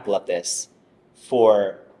example of this,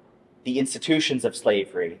 for the institutions of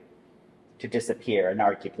slavery to disappear, and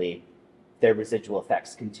arguably their residual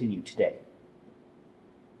effects continue today.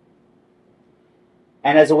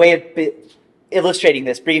 And as a way of illustrating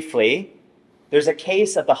this briefly, there's a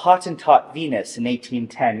case of the Hottentot Venus in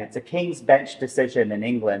 1810. It's a King's Bench decision in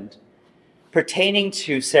England pertaining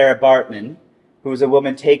to Sarah Bartman, who was a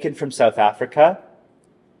woman taken from South Africa.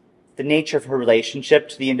 The nature of her relationship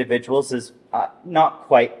to the individuals is not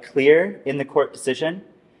quite clear in the court decision,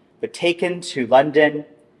 but taken to London,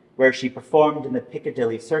 where she performed in the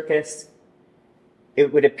Piccadilly Circus.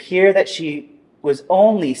 It would appear that she was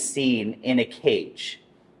only seen in a cage,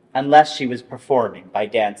 unless she was performing by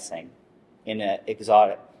dancing in an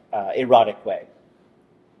erotic way.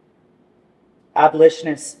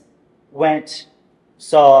 Abolitionists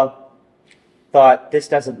thought, this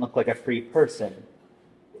doesn't look like a free person.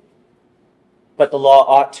 But the law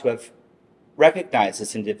ought to have recognized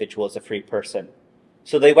this individual as a free person.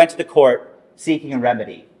 So they went to the court seeking a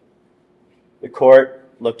remedy. The court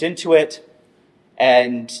looked into it,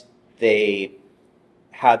 and they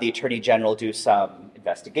had the Attorney General do some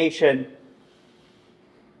investigation.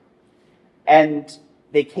 And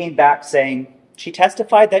they came back saying she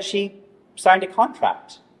testified that she signed a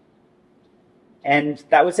contract. And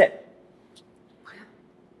that was it.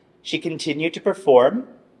 She continued to perform,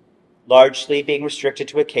 largely being restricted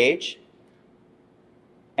to a cage.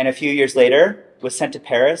 And a few years later, was sent to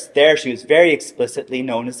Paris. There she was very explicitly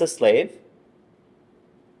known as a slave.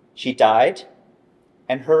 She died,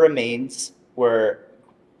 and her remains were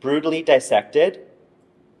brutally dissected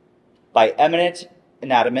by eminent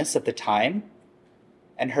anatomists at the time,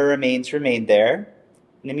 and her remains remained there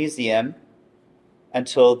in a museum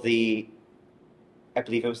until I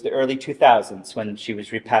believe it was the early 2000s when she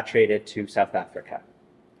was repatriated to South Africa.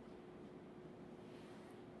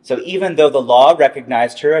 So even though the law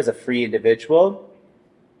recognized her as a free individual,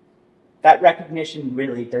 that recognition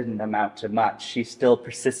really didn't amount to much. She still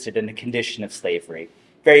persisted in a condition of slavery,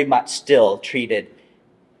 very much still treated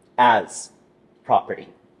as property.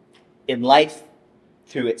 In life,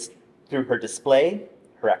 through her display,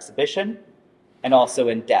 her exhibition, and also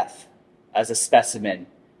in death as a specimen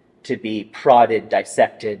to be prodded,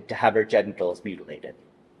 dissected, to have her genitals mutilated.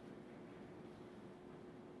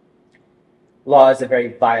 Law is a very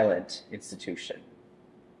violent institution.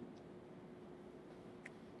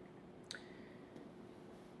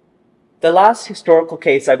 The last historical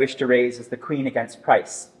case I wish to raise is the Queen against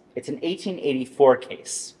Price. It's an 1884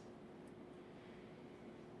 case.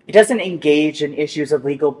 It doesn't engage in issues of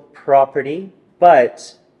legal property,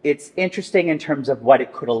 but it's interesting in terms of what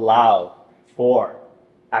it could allow for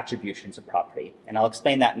attributions of property, and I'll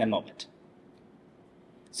explain that in a moment.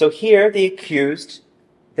 So here, the accused,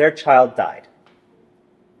 their child died.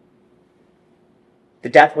 The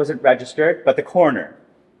death wasn't registered, but the coroner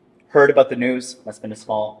heard about the news, must have been a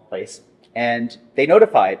small place, and they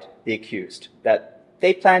notified the accused that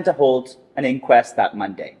they planned to hold an inquest that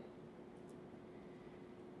Monday.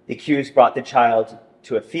 The accused brought the child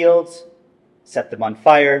to a field, set them on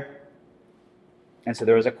fire, and so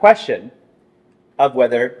there was a question of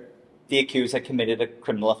whether the accused had committed a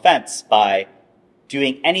criminal offense by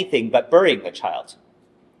doing anything but burying the child.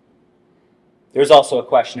 There was also a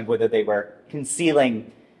question of whether they were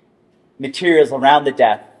concealing materials around the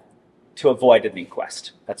death to avoid an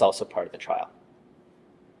inquest. That's also part of the trial.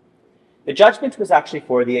 The judgment was actually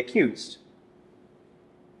for the accused.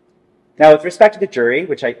 Now, with respect to the jury,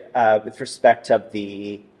 with respect of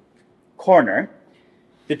the coroner,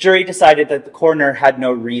 the jury decided that the coroner had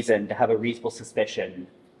no reason to have a reasonable suspicion,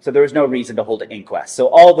 so there was no reason to hold an inquest. So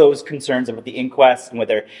all those concerns about the inquest and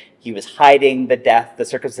whether he was hiding the death, the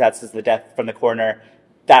circumstances of the death from the coroner,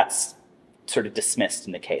 that's sort of dismissed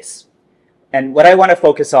in the case. And what I want to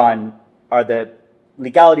focus on are the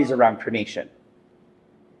legalities around cremation.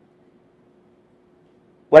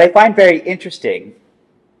 What I find very interesting,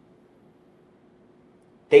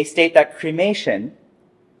 they state that cremation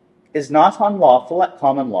is not unlawful at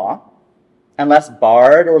common law unless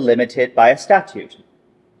barred or limited by a statute,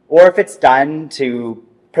 or if it's done to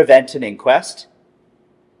prevent an inquest,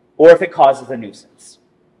 or if it causes a nuisance.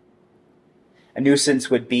 A nuisance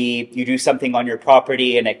would be you do something on your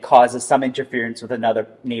property and it causes some interference with another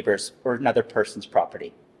neighbor's or another person's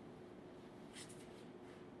property.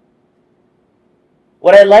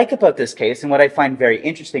 What I like about this case and what I find very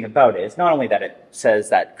interesting about it is not only that it says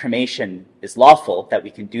that cremation is lawful, that we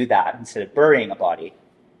can do that instead of burying a body,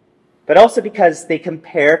 but also because they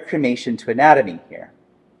compare cremation to anatomy here.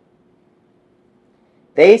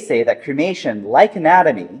 They say that cremation, like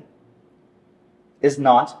anatomy, is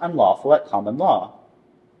not unlawful at common law.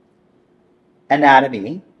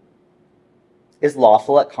 Anatomy is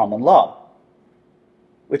lawful at common law,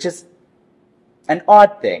 which is an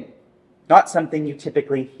odd thing. Not something you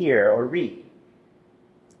typically hear or read.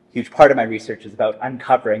 A huge part of my research is about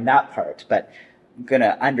uncovering that part, but I'm going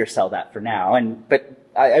to undersell that for now. But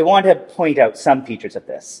I want to point out some features of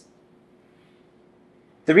this.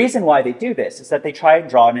 The reason why they do this is that they try and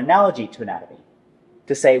draw an analogy to anatomy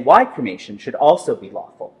to say why cremation should also be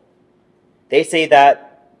lawful. They say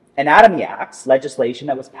that anatomy acts, legislation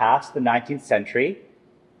that was passed in the 19th century,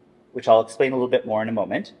 which I'll explain a little bit more in a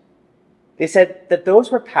moment, they said that those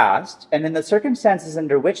were passed, and in the circumstances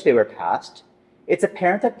under which they were passed, it's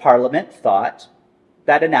apparent that Parliament thought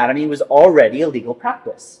that anatomy was already a legal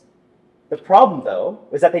practice. The problem, though,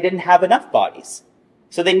 was that they didn't have enough bodies.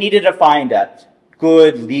 So they needed to find a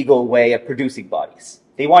good legal way of producing bodies.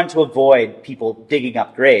 They wanted to avoid people digging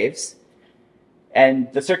up graves,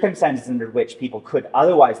 and the circumstances under which people could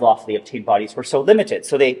otherwise lawfully obtain bodies were so limited.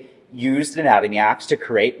 So they used anatomy acts to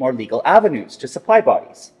create more legal avenues to supply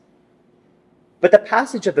bodies. But the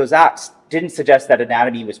passage of those acts didn't suggest that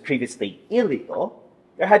anatomy was previously illegal.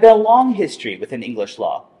 There had been a long history within English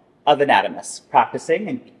law of anatomists practicing,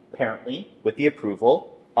 and apparently with the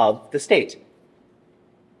approval of the state.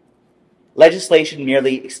 Legislation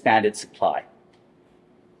merely expanded supply.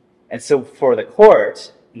 And so for the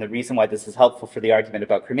court, and the reason why this is helpful for the argument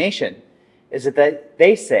about cremation, is that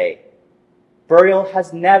they say burial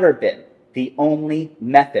has never been the only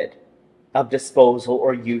method of disposal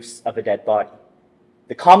or use of a dead body.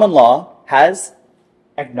 The common law has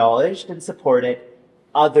acknowledged and supported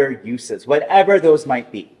other uses, whatever those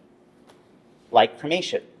might be, like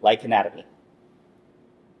cremation, like anatomy.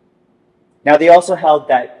 Now, they also held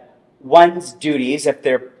that one's duties, if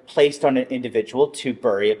they're placed on an individual to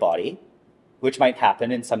bury a body, which might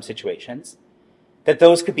happen in some situations, that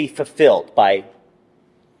those could be fulfilled by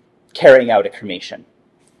carrying out a cremation.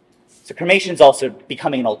 So cremation is also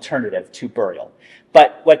becoming an alternative to burial.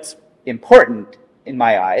 But what's important in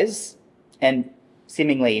my eyes, and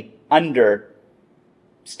seemingly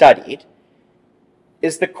understudied,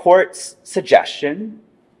 is the court's suggestion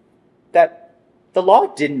that the law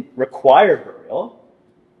didn't require burial.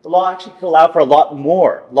 The law actually could allow for a lot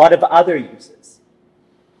more, a lot of other uses.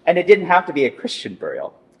 And it didn't have to be a Christian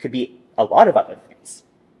burial. It could be a lot of other things.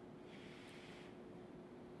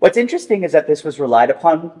 What's interesting is that this was relied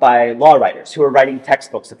upon by law writers who were writing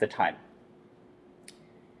textbooks at the time.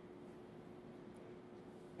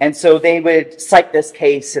 And so they would cite this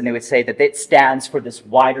case and they would say that it stands for this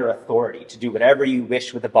wider authority to do whatever you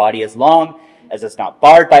wish with the body as long as it's not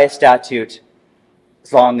barred by a statute,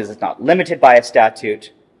 as long as it's not limited by a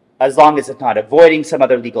statute, as long as it's not avoiding some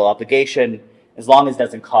other legal obligation, as long as it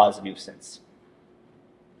doesn't cause a nuisance.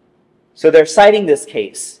 So they're citing this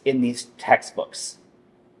case in these textbooks.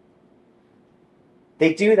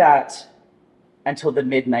 They do that until the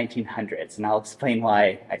mid-1900s, and I'll explain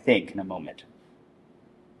why, I think, in a moment.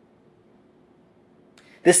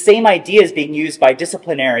 This same idea is being used by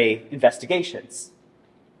disciplinary investigations.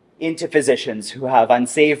 into physicians who have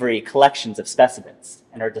unsavory collections of specimens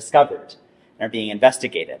and are discovered and are being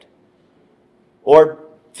investigated. Or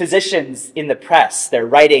physicians in the press, they're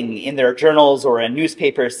writing in their journals or in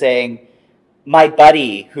newspapers saying, my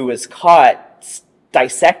buddy who was caught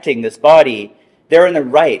dissecting this body, they're in the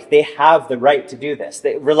right. They have the right to do this.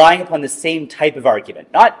 They're relying upon the same type of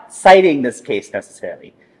argument, not citing this case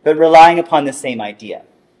necessarily, but relying upon the same idea.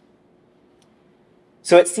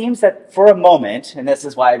 So it seems that for a moment, and this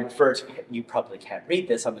is why I refer to it, you probably can't read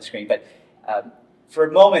this on the screen, but for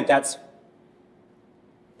a moment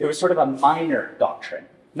there was sort of a minor doctrine.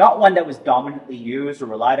 Not one that was dominantly used or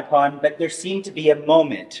relied upon, but there seemed to be a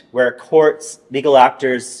moment where courts, legal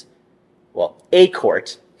actors, well, a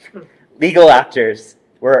court, legal actors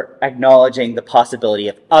were acknowledging the possibility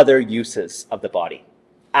of other uses of the body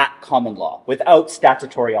at common law without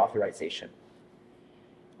statutory authorization,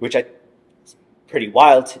 which is pretty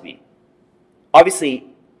wild to me.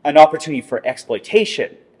 Obviously, an opportunity for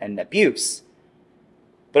exploitation and abuse,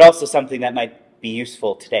 but also something that might be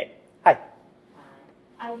useful today. Hi.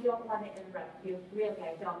 I don't want to interrupt you, really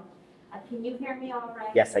I don't. Can you hear me all right?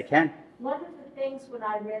 Yes, I can. One of the things when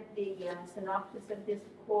I read the synopsis of this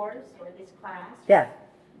course or this class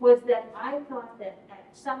was that I thought that at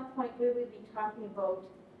some point we would be talking about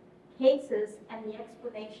cases and the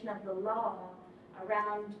explanation of the law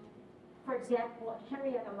around, for example,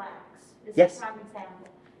 Henrietta Lacks is a prime example,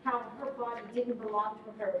 how her body didn't belong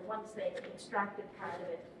to her once they extracted part of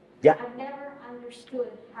it. Yeah. I've never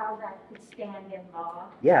understood how that could stand in law.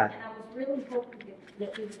 Yeah. And I was really hoping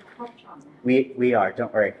that we would touch on that. We are,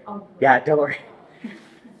 don't worry. Oh, yeah, don't worry.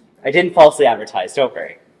 I didn't falsely advertise, don't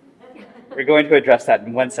worry. We're going to address that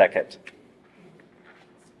in 1 second.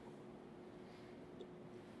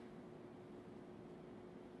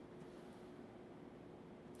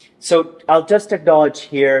 So I'll just acknowledge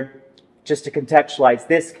here, just to contextualize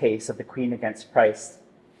this case of the Queen against Price,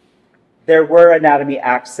 there were anatomy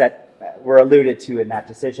acts that were alluded to in that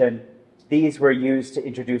decision. These were used to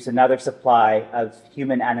introduce another supply of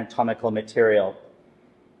human anatomical material,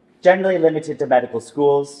 generally limited to medical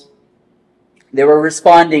schools. They were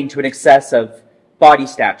responding to an excess of body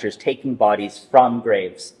snatchers, taking bodies from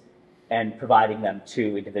graves and providing them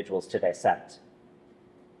to individuals to dissect.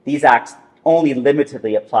 These acts only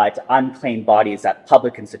limitedly applied to unclaimed bodies at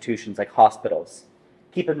public institutions like hospitals.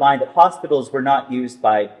 Keep in mind that hospitals were not used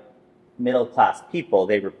by middle-class people.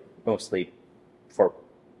 They were mostly for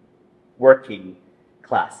working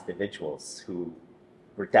class individuals who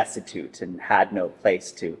were destitute and had no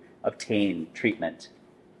place to obtain treatment.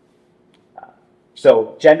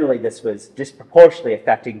 So generally this was disproportionately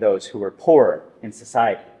affecting those who were poorer in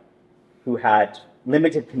society, who had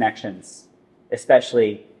limited connections,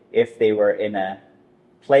 especially if they were in a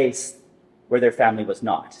place where their family was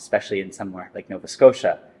not, especially in somewhere like Nova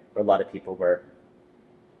Scotia, where a lot of people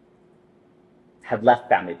had left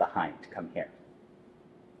family behind to come here.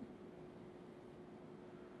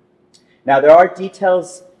 Now there are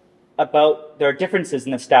differences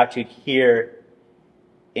in the statute here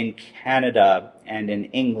in Canada and in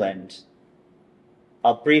England.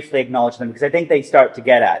 I'll briefly acknowledge them because I think they start to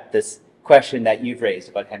get at this question that you've raised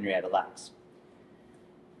about Henrietta Lacks.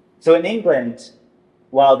 So in England,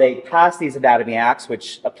 while they passed these anatomy acts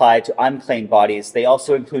which applied to unclaimed bodies, they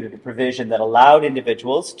also included a provision that allowed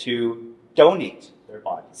individuals to donate their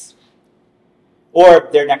bodies, or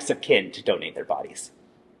their next of kin to donate their bodies.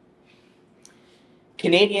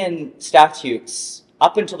 Canadian statutes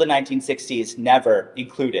up until the 1960s never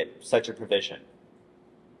included such a provision,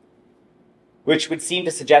 which would seem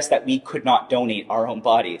to suggest that we could not donate our own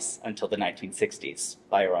bodies until the 1960s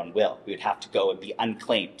by our own will. We would have to go and be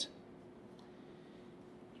unclaimed.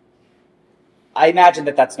 I imagine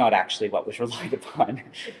that that's not actually what was relied upon,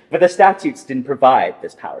 but the statutes didn't provide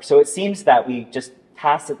this power. So it seems that we just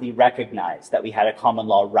tacitly recognized that we had a common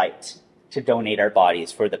law right to donate our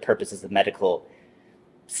bodies for the purposes of medical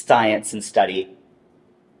science and study.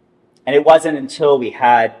 And it wasn't until we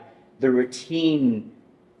had the routine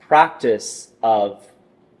practice of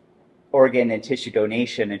organ and tissue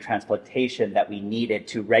donation and transplantation that we needed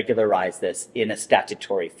to regularize this in a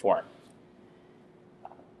statutory form.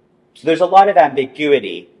 So there's a lot of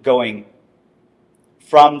ambiguity going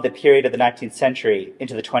from the period of the 19th century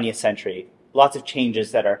into the 20th century. Lots of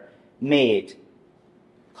changes that are made.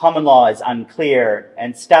 Common law is unclear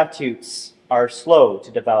and statutes are slow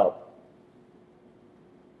to develop.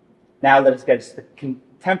 Now let us get to the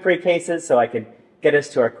contemporary cases so I can get us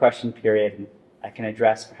to our question period and I can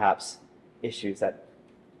address perhaps issues that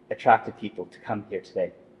attracted people to come here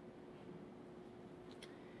today.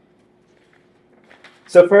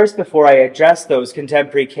 So first, before I address those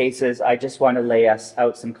contemporary cases, I just want to lay us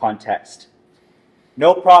out some context.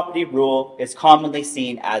 No property rule is commonly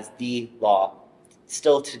seen as the law,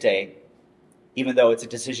 still today, even though it's a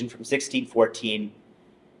decision from 1614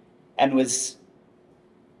 and was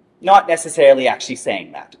not necessarily actually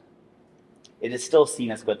saying that. It is still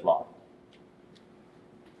seen as good law.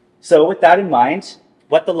 So with that in mind,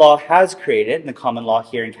 what the law has created in the common law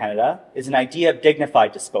here in Canada is an idea of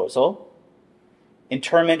dignified disposal.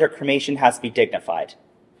 Interment or cremation has to be dignified.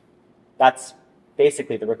 That's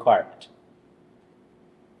basically the requirement.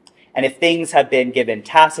 And if things have been given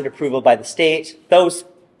tacit approval by the state, those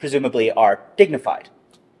presumably are dignified.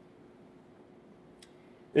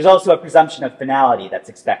 There's also a presumption of finality that's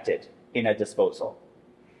expected in a disposal.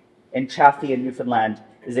 In Chaffee in Newfoundland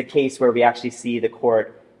is a case where we actually see the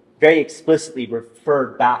court very explicitly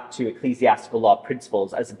referred back to ecclesiastical law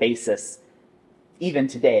principles as a basis, even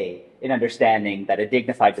today, in understanding that a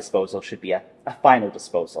dignified disposal should be a final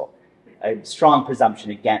disposal, a strong presumption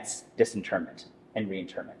against disinterment and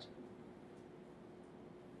reinterment.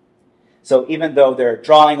 So even though they're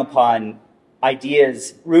drawing upon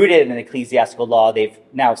ideas rooted in ecclesiastical law, they've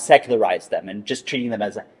now secularized them and just treating them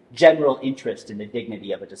as a general interest in the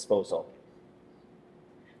dignity of a disposal.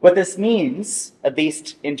 What this means, at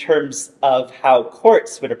least in terms of how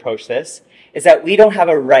courts would approach this, is that we don't have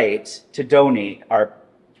a right to donate our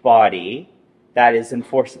body that is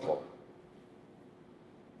enforceable.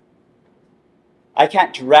 I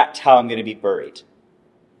can't direct how I'm going to be buried.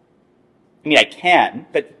 I mean, I can,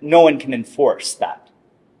 but no one can enforce that.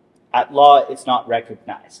 At law, it's not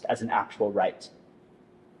recognized as an actual right.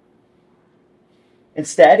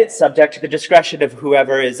 Instead, it's subject to the discretion of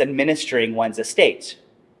whoever is administering one's estate,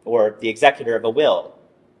 or the executor of a will.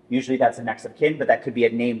 Usually that's a next of kin, but that could be a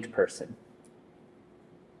named person.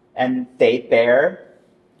 And they bear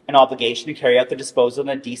an obligation to carry out the disposal in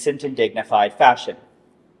a decent and dignified fashion.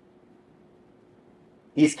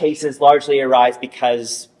 These cases largely arise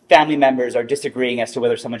because family members are disagreeing as to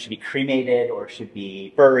whether someone should be cremated or should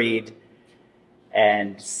be buried.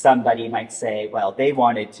 And somebody might say, well, they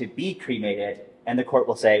wanted to be cremated. And the court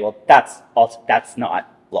will say, well, that's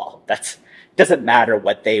not law. That doesn't matter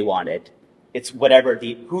what they wanted. It's whomever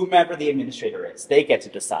the administrator is. They get to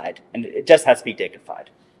decide. And it just has to be dignified.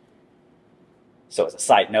 So as a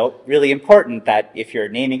side note, really important that if you're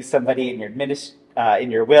naming somebody in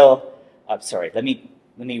your will, sorry, let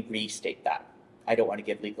me restate that. I don't want to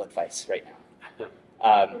give legal advice right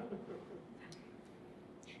now.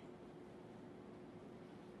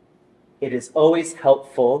 It is always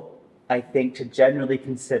helpful, I think, to generally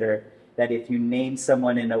consider that if you name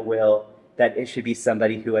someone in a will, that it should be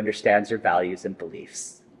somebody who understands your values and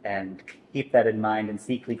beliefs. And keep that in mind and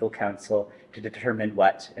seek legal counsel to determine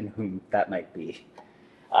what and whom that might be.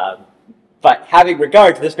 But having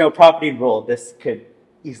regard to this no property rule, this could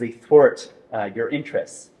easily thwart your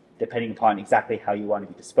interests, depending upon exactly how you want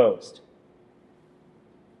to be disposed.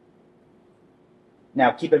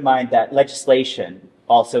 Now, keep in mind that legislation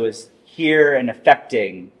also is here and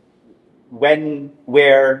affecting when,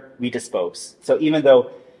 where we dispose. So even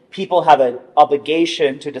though people have an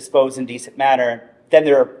obligation to dispose in decent manner, then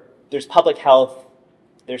there's public health,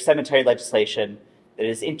 there's cemetery legislation that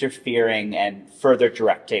is interfering and further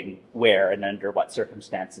directing where and under what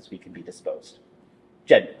circumstances we can be disposed,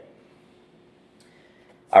 generally.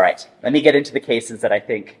 All right, let me get into the cases that I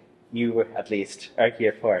think you, at least, are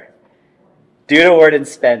here for. Duda Ward and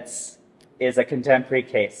Spence is a contemporary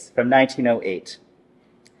case from 1908.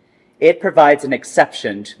 It provides an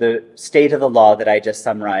exception to the state of the law that I just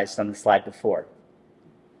summarized on the slide before.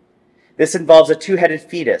 This involves a two-headed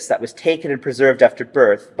fetus that was taken and preserved after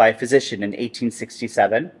birth by a physician in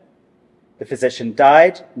 1867. The physician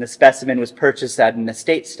died, and the specimen was purchased at an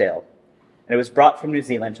estate sale, and it was brought from New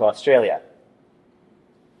Zealand to Australia.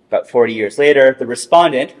 About 40 years later, the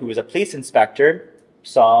respondent, who was a police inspector,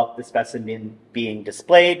 saw the specimen being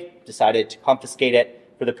displayed, decided to confiscate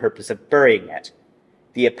it for the purpose of burying it.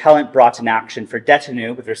 The appellant brought an action for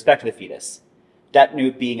detenue with respect to the fetus,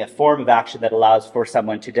 detenue being a form of action that allows for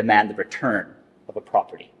someone to demand the return of a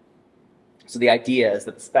property. So the idea is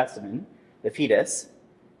that the specimen, the fetus,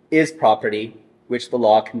 is property which the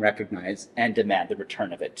law can recognize and demand the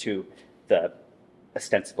return of it to the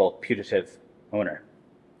ostensible putative owner.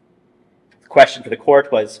 The question for the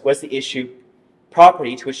court was the issue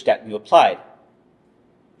property to which detenue applied?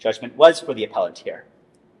 Judgment was for the appellant here.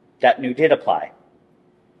 Detenue did apply.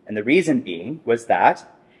 And the reason being was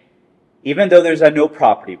that even though there's a no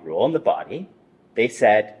property rule in the body, they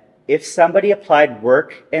said if somebody applied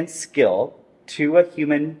work and skill to a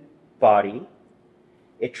human body,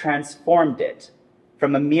 it transformed it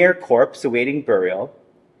from a mere corpse awaiting burial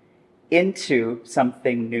into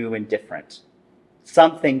something new and different,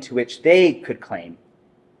 something to which they could claim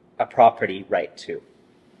a property right to.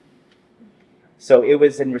 So it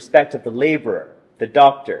was in respect of the laborer, the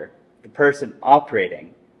doctor, the person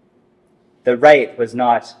operating. The right was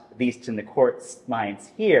not, at least in the court's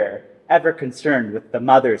minds here, ever concerned with the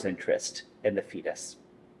mother's interest in the fetus.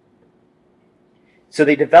 So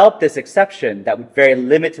they developed this exception that would very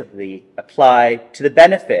limitedly apply to the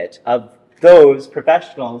benefit of those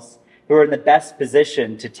professionals who are in the best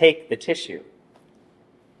position to take the tissue.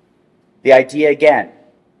 The idea, again,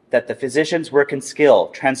 that the physician's work and skill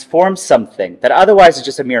transforms something that otherwise is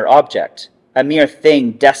just a mere object, a mere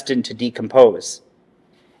thing destined to decompose.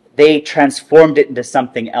 They transformed it into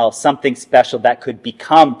something else, something special that could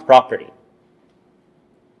become property.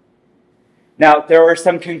 Now, there were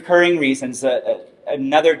some concurring reasons.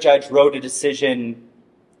 Another judge wrote a decision.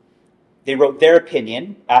 They wrote their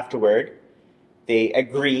opinion afterward. They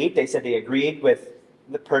agreed. They said they agreed with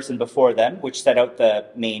the person before them, which set out the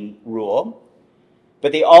main rule.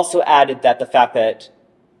 But they also added that the fact that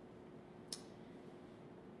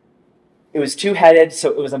it was two-headed, so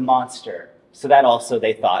it was a monster. So that also,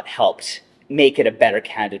 they thought, helped make it a better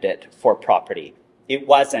candidate for property. It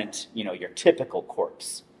wasn't, your typical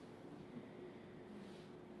corpse.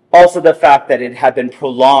 Also, the fact that it had been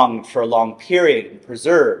prolonged for a long period and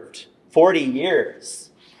preserved, 40 years.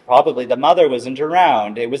 Probably the mother wasn't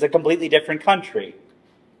around. It was a completely different country.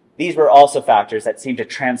 These were also factors that seemed to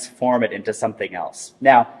transform it into something else.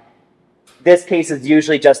 Now, this case is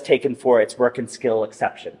usually just taken for its work and skill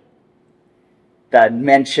exception. The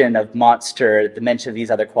mention of monster, the mention of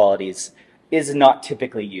these other qualities is not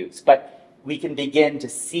typically used. But we can begin to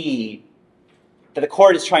see that the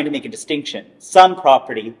court is trying to make a distinction. Some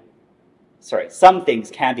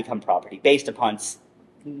things can become property based upon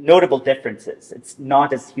notable differences. It's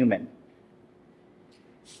not as human.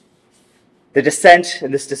 The dissent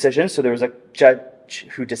in this decision, so there was a judge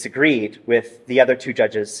who disagreed with the other two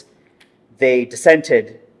judges. They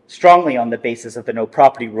dissented strongly on the basis of the no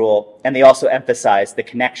property rule, and they also emphasized the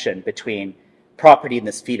connection between property in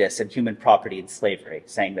this fetus and human property in slavery,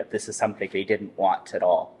 saying that this is something they didn't want at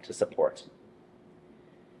all to support.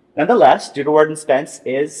 Nonetheless, Dudoward and Spence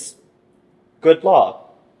is good law,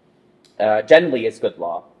 generally is good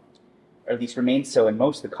law, or at least remains so in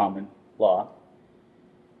most of the common law.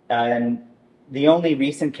 And the only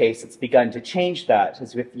recent case that's begun to change that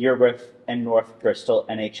is with Yearworth and North Bristol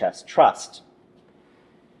NHS Trust.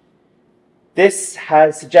 This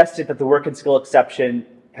has suggested that the work and skill exception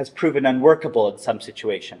has proven unworkable in some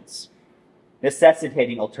situations,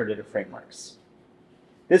 necessitating alternative frameworks.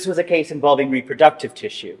 This was a case involving reproductive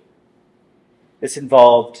tissue. This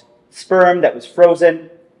involved sperm that was frozen,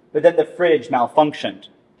 but then the fridge malfunctioned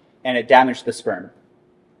and it damaged the sperm.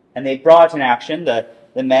 And they brought in action, the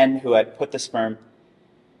men who had put the sperm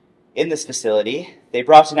in this facility, they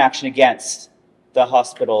brought in action against the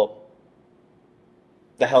hospital,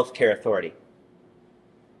 the healthcare authority.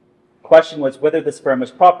 The question was whether the sperm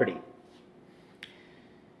was property.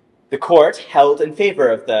 The court held in favor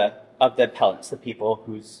of the appellants, the people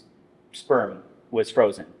whose sperm was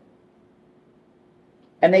frozen.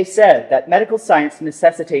 And they said that medical science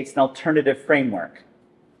necessitates an alternative framework.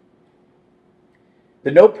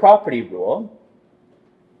 The no property rule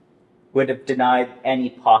would have denied any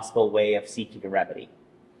possible way of seeking a remedy.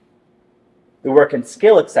 The work and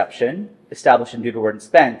skill exception, established in Dudoward and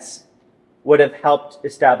Spence, would have helped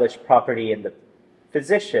establish property in the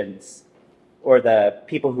physicians or the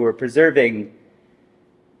people who were preserving,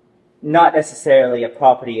 not necessarily a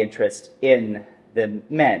property interest in the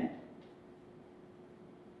men.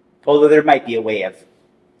 Although there might be a way of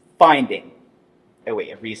finding a way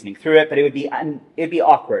of reasoning through it, but it'd be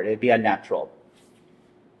awkward, it'd be unnatural.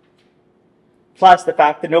 Plus, the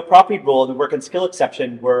fact that no property rule and the work and skill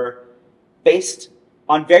exception were based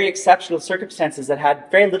on very exceptional circumstances that had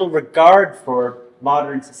very little regard for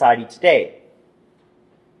modern society today.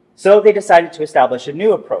 So they decided to establish a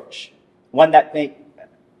new approach, one that may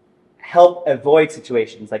help avoid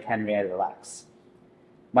situations like Henrietta Lacks,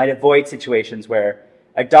 might avoid situations where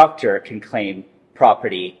a doctor can claim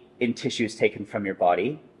property in tissues taken from your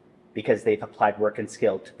body because they've applied work and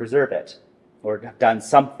skill to preserve it or have done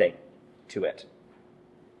something to it.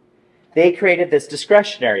 They created this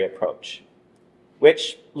discretionary approach,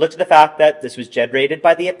 which looked at the fact that this was generated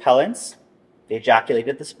by the appellants. They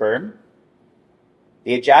ejaculated the sperm.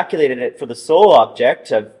 They ejaculated it for the sole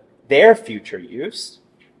object of their future use,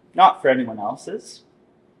 not for anyone else's.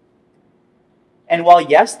 And while,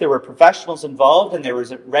 yes, there were professionals involved and there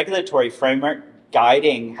was a regulatory framework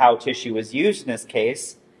guiding how tissue was used in this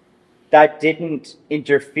case, that didn't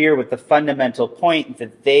interfere with the fundamental point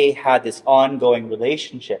that they had this ongoing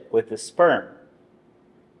relationship with the sperm.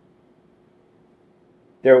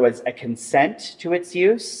 There was a consent to its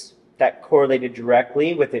use that correlated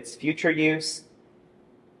directly with its future use,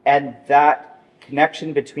 and that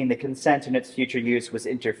connection between the consent and its future use was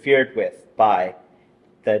interfered with by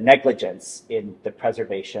the negligence in the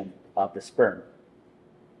preservation of the sperm.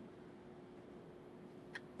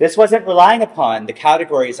 This wasn't relying upon the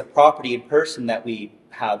categories of property and person that we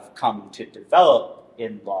have come to develop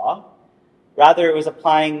in law. Rather, it was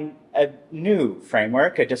applying a new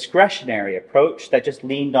framework, a discretionary approach that just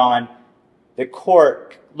leaned on the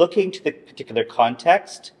court looking to the particular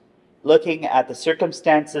context, looking at the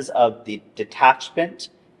circumstances of the detachment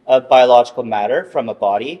of biological matter from a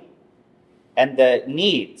body, and the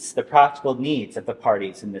needs, the practical needs of the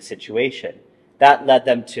parties in this situation. That led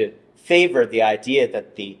them to favor the idea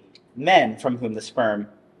that the men from whom the sperm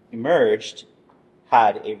emerged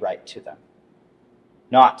had a right to them,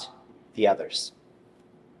 not the others.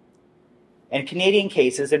 And Canadian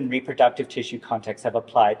cases in reproductive tissue contexts have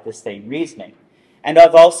applied the same reasoning. And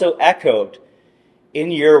I've also echoed in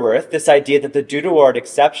Yearworth this idea that the Dudoward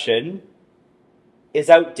exception is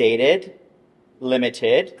outdated,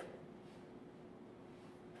 limited,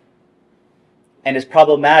 and is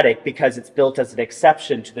problematic because it's built as an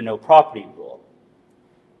exception to the no property rule.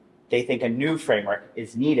 They think a new framework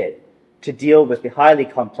is needed to deal with the highly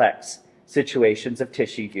complex situations of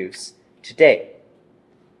tissue use today.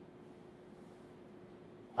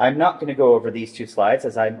 I'm not going to go over these two slides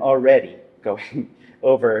as I'm already going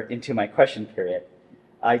over into my question period.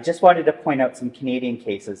 I just wanted to point out some Canadian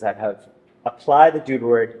cases that have applied the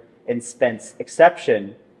Dudoward and Spence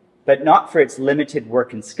exception, but not for its limited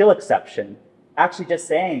work and skill exception, actually just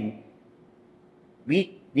saying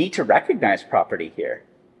we need to recognize property here.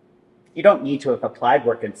 You don't need to have applied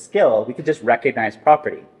work and skill. We could just recognize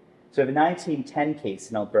property. So we have a 1910 case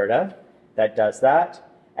in Alberta that does that.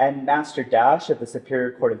 And Master Dash of the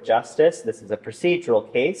Superior Court of Justice, this is a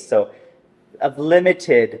procedural case, so of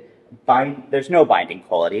limited, there's no binding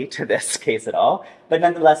quality to this case at all. But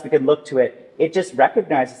nonetheless, we can look to it. It just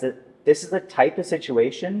recognizes that this is a type of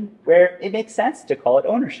situation where it makes sense to call it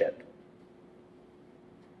ownership.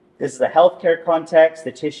 This is a healthcare context.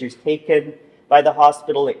 The tissue is taken by the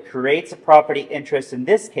hospital. It creates a property interest. In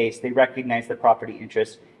this case, they recognize the property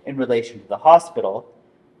interest in relation to the hospital.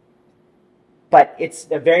 But it's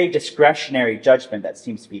a very discretionary judgment that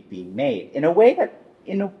seems to be being made in a way that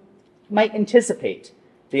might anticipate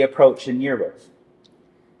the approach in Yearworth.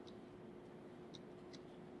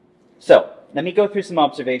 So let me go through some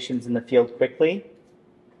observations in the field quickly.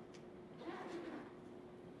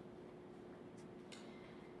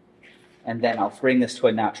 And then I'll bring this to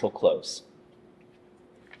a natural close.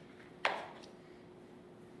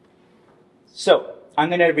 So I'm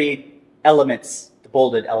going to read elements, the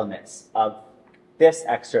bolded elements of this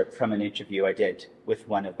excerpt from an interview I did with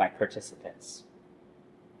one of my participants.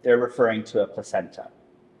 They're referring to a placenta.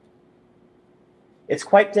 It's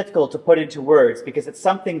quite difficult to put into words because it's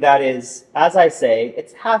something that is, as I say,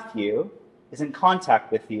 it's half you, is in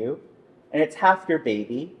contact with you, and it's half your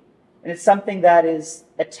baby, and it's something that is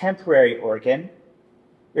a temporary organ.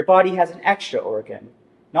 Your body has an extra organ,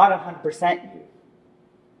 not 100% you.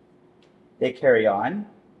 They carry on.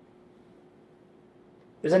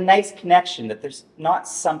 There's a nice connection that there's not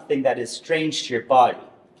something that is strange to your body.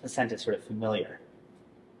 Placenta is sort of familiar.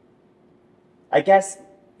 I guess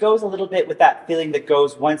goes a little bit with that feeling that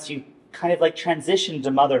goes once you kind of like transition to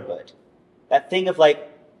motherhood. That thing of like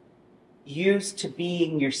used to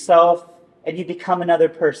being yourself and you become another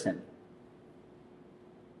person.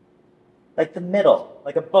 Like the middle,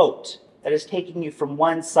 like a boat that is taking you from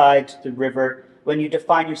one side to the river when you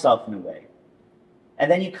define yourself in a way. And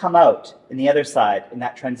then you come out in the other side in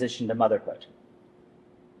that transition to motherhood.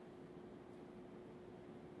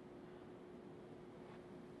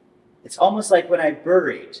 It's almost like when I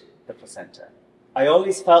buried the placenta. I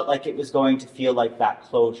always felt like it was going to feel like that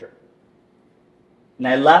closure. And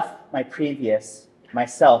I left my previous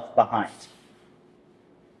myself behind.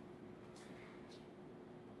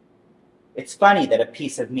 It's funny that a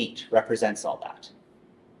piece of meat represents all that.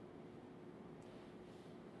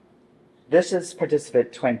 This is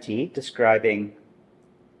participant 20 describing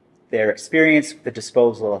their experience with the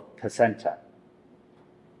disposal of placenta.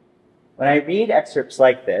 When I read excerpts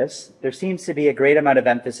like this, there seems to be a great amount of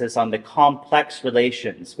emphasis on the complex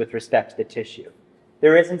relations with respect to the tissue.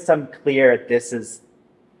 There isn't some clear, this is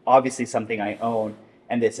obviously something I own,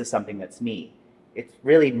 and this is something that's me. It's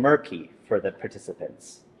really murky for the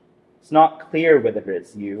participants. It's not clear whether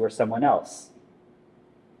it's you or someone else.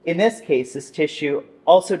 In this case, this tissue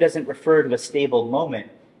also doesn't refer to a stable moment.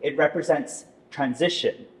 It represents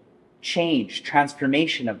transition, change,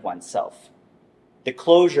 transformation of oneself, the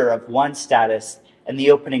closure of one status and the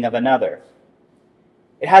opening of another.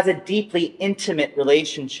 It has a deeply intimate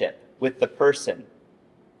relationship with the person.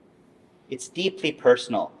 It's deeply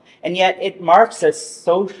personal, and yet it marks a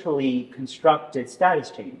socially constructed status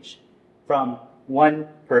change from one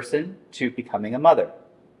person to becoming a mother.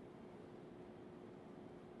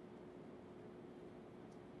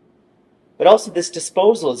 But also this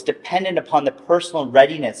disposal is dependent upon the personal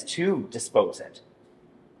readiness to dispose it.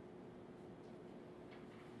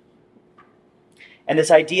 And this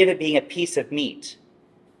idea of it being a piece of meat,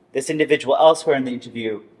 this individual elsewhere in the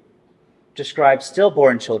interview describes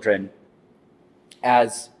stillborn children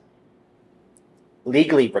as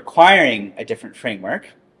legally requiring a different framework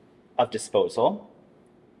of disposal,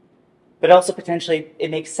 but also potentially it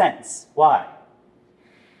makes sense why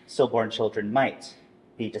stillborn children might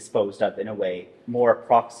be disposed of in a way more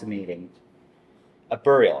approximating a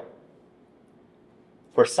burial.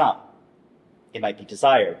 For some, it might be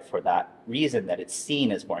desired for that reason that it's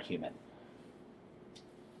seen as more human.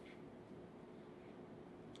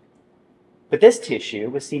 But this tissue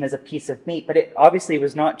was seen as a piece of meat, but it obviously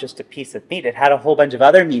was not just a piece of meat. It had a whole bunch of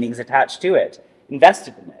other meanings attached to it,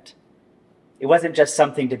 invested in it. It wasn't just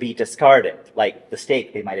something to be discarded, like the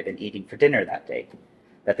steak they might have been eating for dinner that day,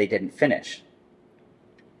 that they didn't finish.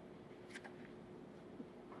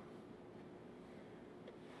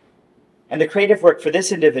 And the creative work for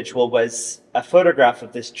this individual was a photograph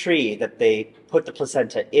of this tree that they put the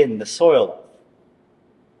placenta in the soil of.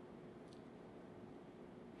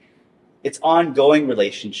 Its ongoing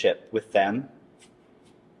relationship with them,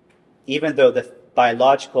 even though the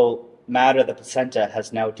biological matter of the placenta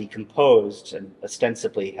has now decomposed and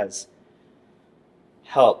ostensibly has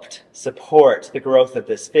helped support the growth of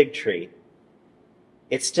this fig tree,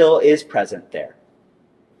 it still is present there.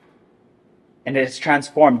 And it has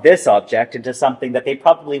transformed this object into something that they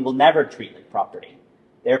probably will never treat like property.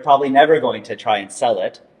 They're probably never going to try and sell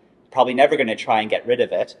it, probably never going to try and get rid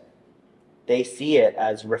of it. They see it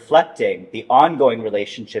as reflecting the ongoing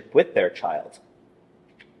relationship with their child.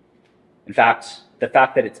 In fact, the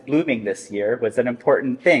fact that it's blooming this year was an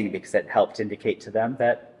important thing because it helped indicate to them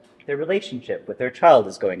that their relationship with their child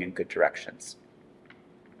is going in good directions.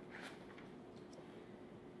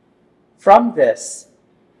 From this,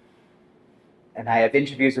 and I have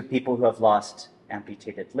interviews with people who have lost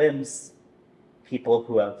amputated limbs, people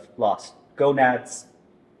who have lost gonads,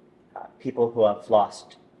 people who have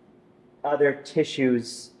lost other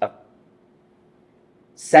tissues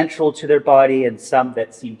central to their body and some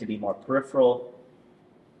that seem to be more peripheral.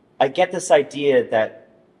 I get this idea that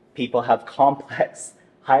people have complex,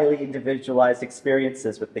 highly individualized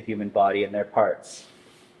experiences with the human body and their parts.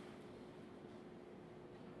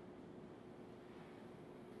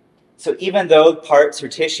 So even though parts or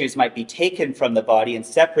tissues might be taken from the body and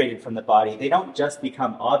separated from the body, they don't just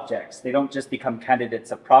become objects. They don't just become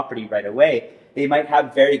candidates of property right away. They might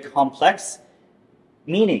have very complex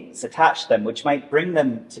meanings attached to them, which might bring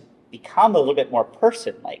them to become a little bit more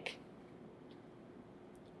person-like.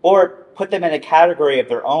 Or put them in a category of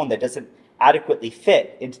their own that doesn't adequately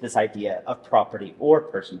fit into this idea of property or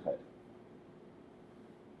personhood.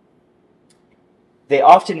 They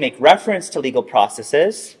often make reference to legal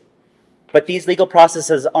processes, but these legal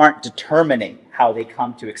processes aren't determining how they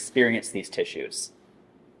come to experience these tissues.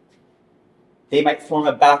 They might form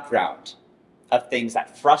a background of things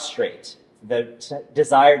that frustrate the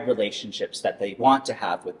desired relationships that they want to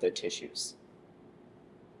have with the tissues.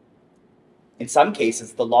 In some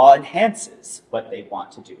cases, the law enhances what they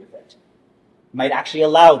want to do with it. It might actually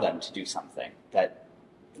allow them to do something that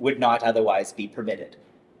would not otherwise be permitted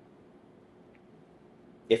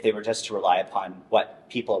if they were just to rely upon what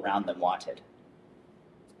people around them wanted.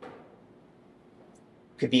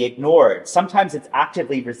 Could be ignored. Sometimes it's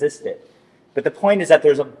actively resisted. But the point is that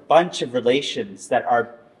there's a bunch of relations that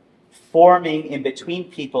are forming in between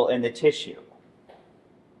people and the tissue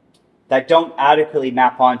that don't adequately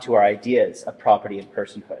map onto our ideas of property and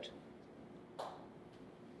personhood.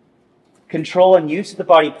 Control and use of the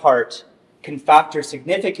body part can factor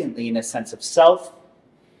significantly in a sense of self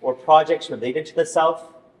or projects related to the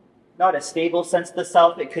self. Not a stable sense of the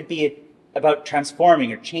self. It could be about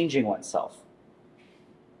transforming or changing oneself.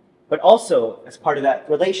 But also, as part of that,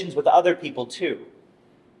 relations with other people too.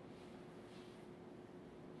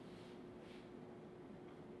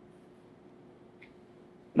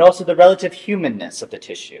 And also the relative humanness of the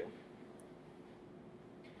tissue.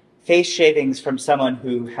 Face shavings from someone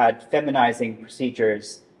who had feminizing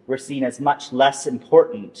procedures were seen as much less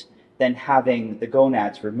important than having the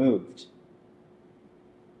gonads removed.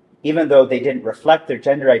 Even though they didn't reflect their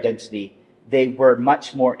gender identity, they were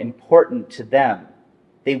much more important to them.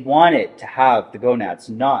 They wanted to have the gonads,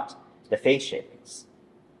 not the face shapings.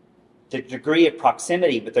 The degree of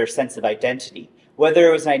proximity with their sense of identity, whether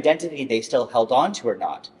it was an identity they still held on to or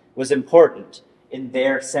not, was important in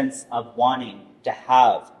their sense of wanting to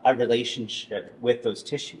have a relationship with those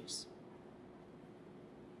tissues.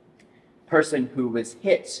 Person who was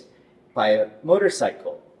hit by a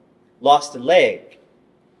motorcycle, lost a leg.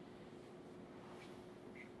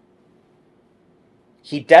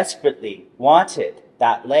 He desperately wanted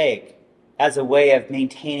that leg as a way of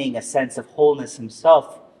maintaining a sense of wholeness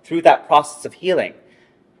himself through that process of healing.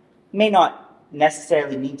 May not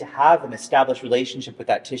necessarily need to have an established relationship with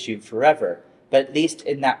that tissue forever, but at least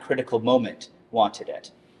in that critical moment wanted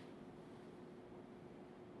it.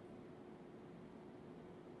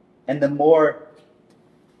 And the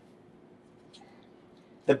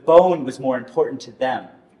bone was more important to them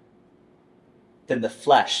than the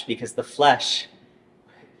flesh, because the flesh,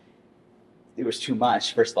 it was too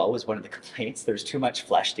much. First of all, was one of the complaints. There was too much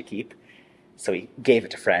flesh to keep, so he gave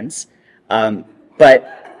it to friends.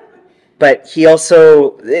 But he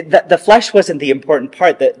also, the flesh wasn't the important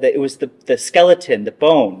part. It was the skeleton, the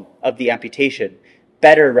bone of the amputation,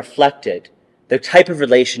 better reflected the type of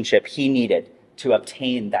relationship he needed to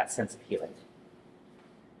obtain that sense of healing.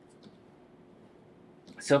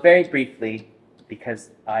 So very briefly,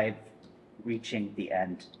 because I'm reaching the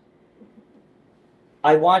end,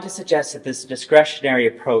 I want to suggest that this discretionary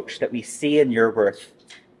approach that we see in your work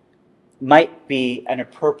might be an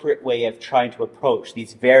appropriate way of trying to approach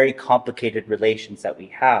these very complicated relations that we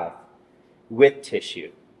have with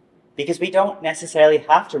tissue. Because we don't necessarily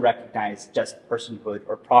have to recognize just personhood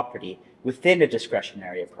or property within a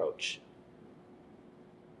discretionary approach.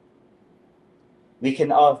 We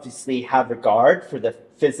can obviously have regard for the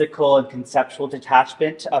physical and conceptual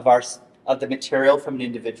detachment of the material from an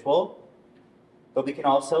individual, but we can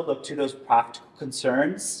also look to those practical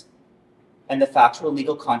concerns and the factual and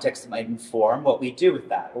legal context that might inform what we do with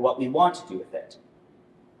that, or what we want to do with it.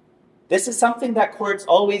 This is something that courts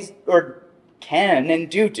always, or can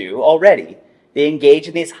and do already. They engage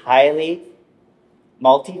in these highly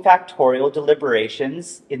multifactorial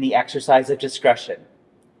deliberations in the exercise of discretion.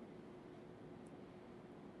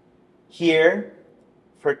 Here,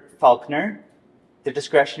 for Faulkner, the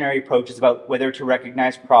discretionary approach is about whether to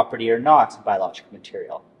recognize property or not in biological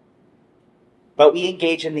material. But we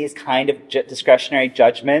engage in these kind of discretionary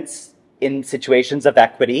judgments in situations of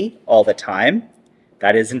equity all the time.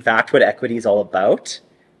 That is, in fact, what equity is all about,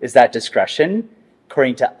 is that discretion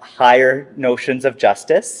according to higher notions of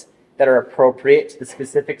justice that are appropriate to the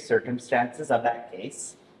specific circumstances of that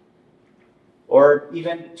case. Or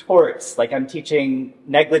even torts, like I'm teaching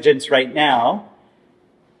negligence right now.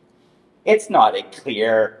 It's not a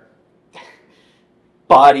clear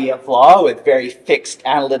body of law with very fixed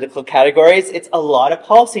analytical categories. It's a lot of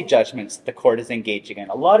policy judgments the court is engaging in,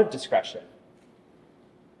 a lot of discretion.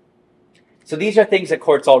 So these are things that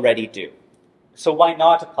courts already do. So why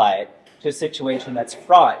not apply it to a situation that's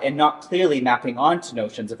fraught and not clearly mapping onto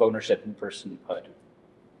notions of ownership and personhood?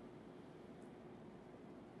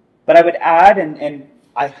 But I would add, and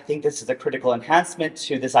I think this is a critical enhancement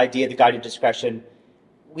to this idea of the guided discretion,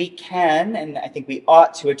 we can, and I think we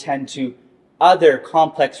ought to attend to other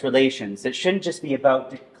complex relations. It shouldn't just be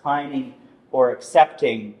about declining or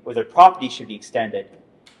accepting whether property should be extended.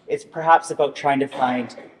 It's perhaps about trying to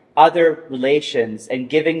find other relations and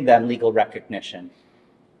giving them legal recognition.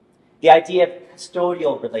 The idea of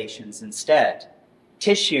custodial relations instead.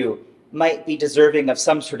 Tissue might be deserving of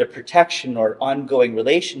some sort of protection or ongoing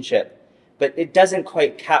relationship, but it doesn't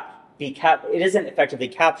quite it isn't effectively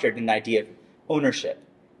captured in the idea of ownership.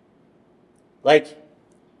 Like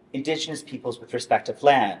Indigenous peoples with respect of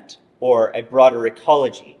land, or a broader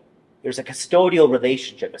ecology. There's a custodial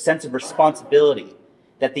relationship, a sense of responsibility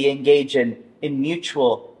that they engage in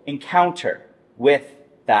mutual encounter with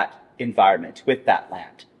that environment, with that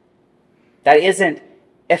land. That isn't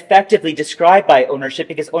effectively described by ownership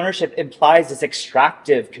because ownership implies this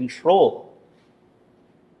extractive control.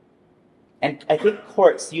 And I think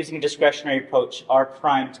courts using a discretionary approach are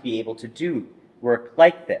primed to be able to do work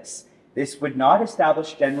like this. This would not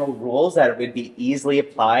establish general rules that would be easily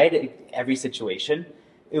applied in every situation.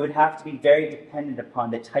 It would have to be very dependent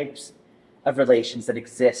upon the types of relations that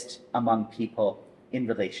exist among people in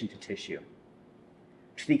relation to tissue.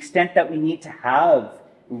 To the extent that we need to have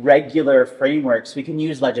regular frameworks, we can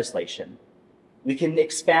use legislation. We can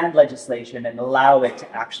expand legislation and allow it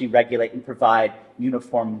to actually regulate and provide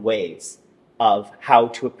uniform ways of how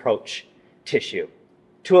to approach tissue.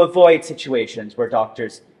 to avoid situations where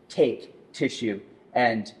doctors take tissue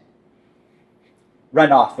and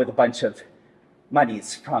run off with a bunch of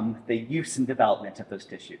monies from the use and development of those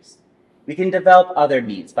tissues. We can develop other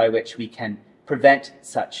means by which we can prevent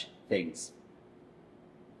such things.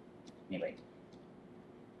 Anyway,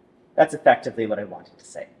 that's effectively what I wanted to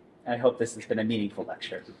say. And I hope this has been a meaningful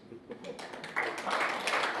lecture.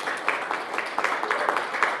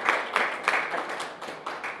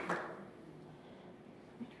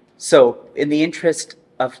 So, in the interest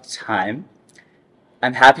of time,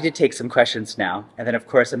 I'm happy to take some questions now, and then of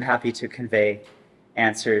course I'm happy to convey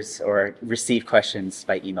answers or receive questions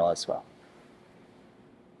by email as well.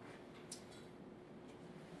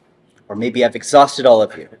 Or maybe I've exhausted all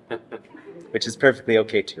of you, which is perfectly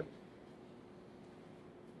okay too.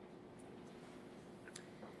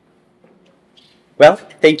 Well,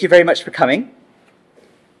 thank you very much for coming.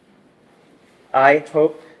 I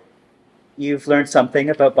hope you've learned something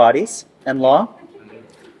about bodies and law.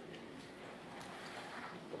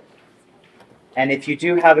 And if you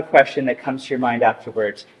do have a question that comes to your mind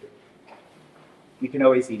afterwards, you can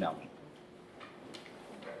always email me.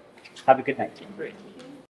 Have a good night. Great.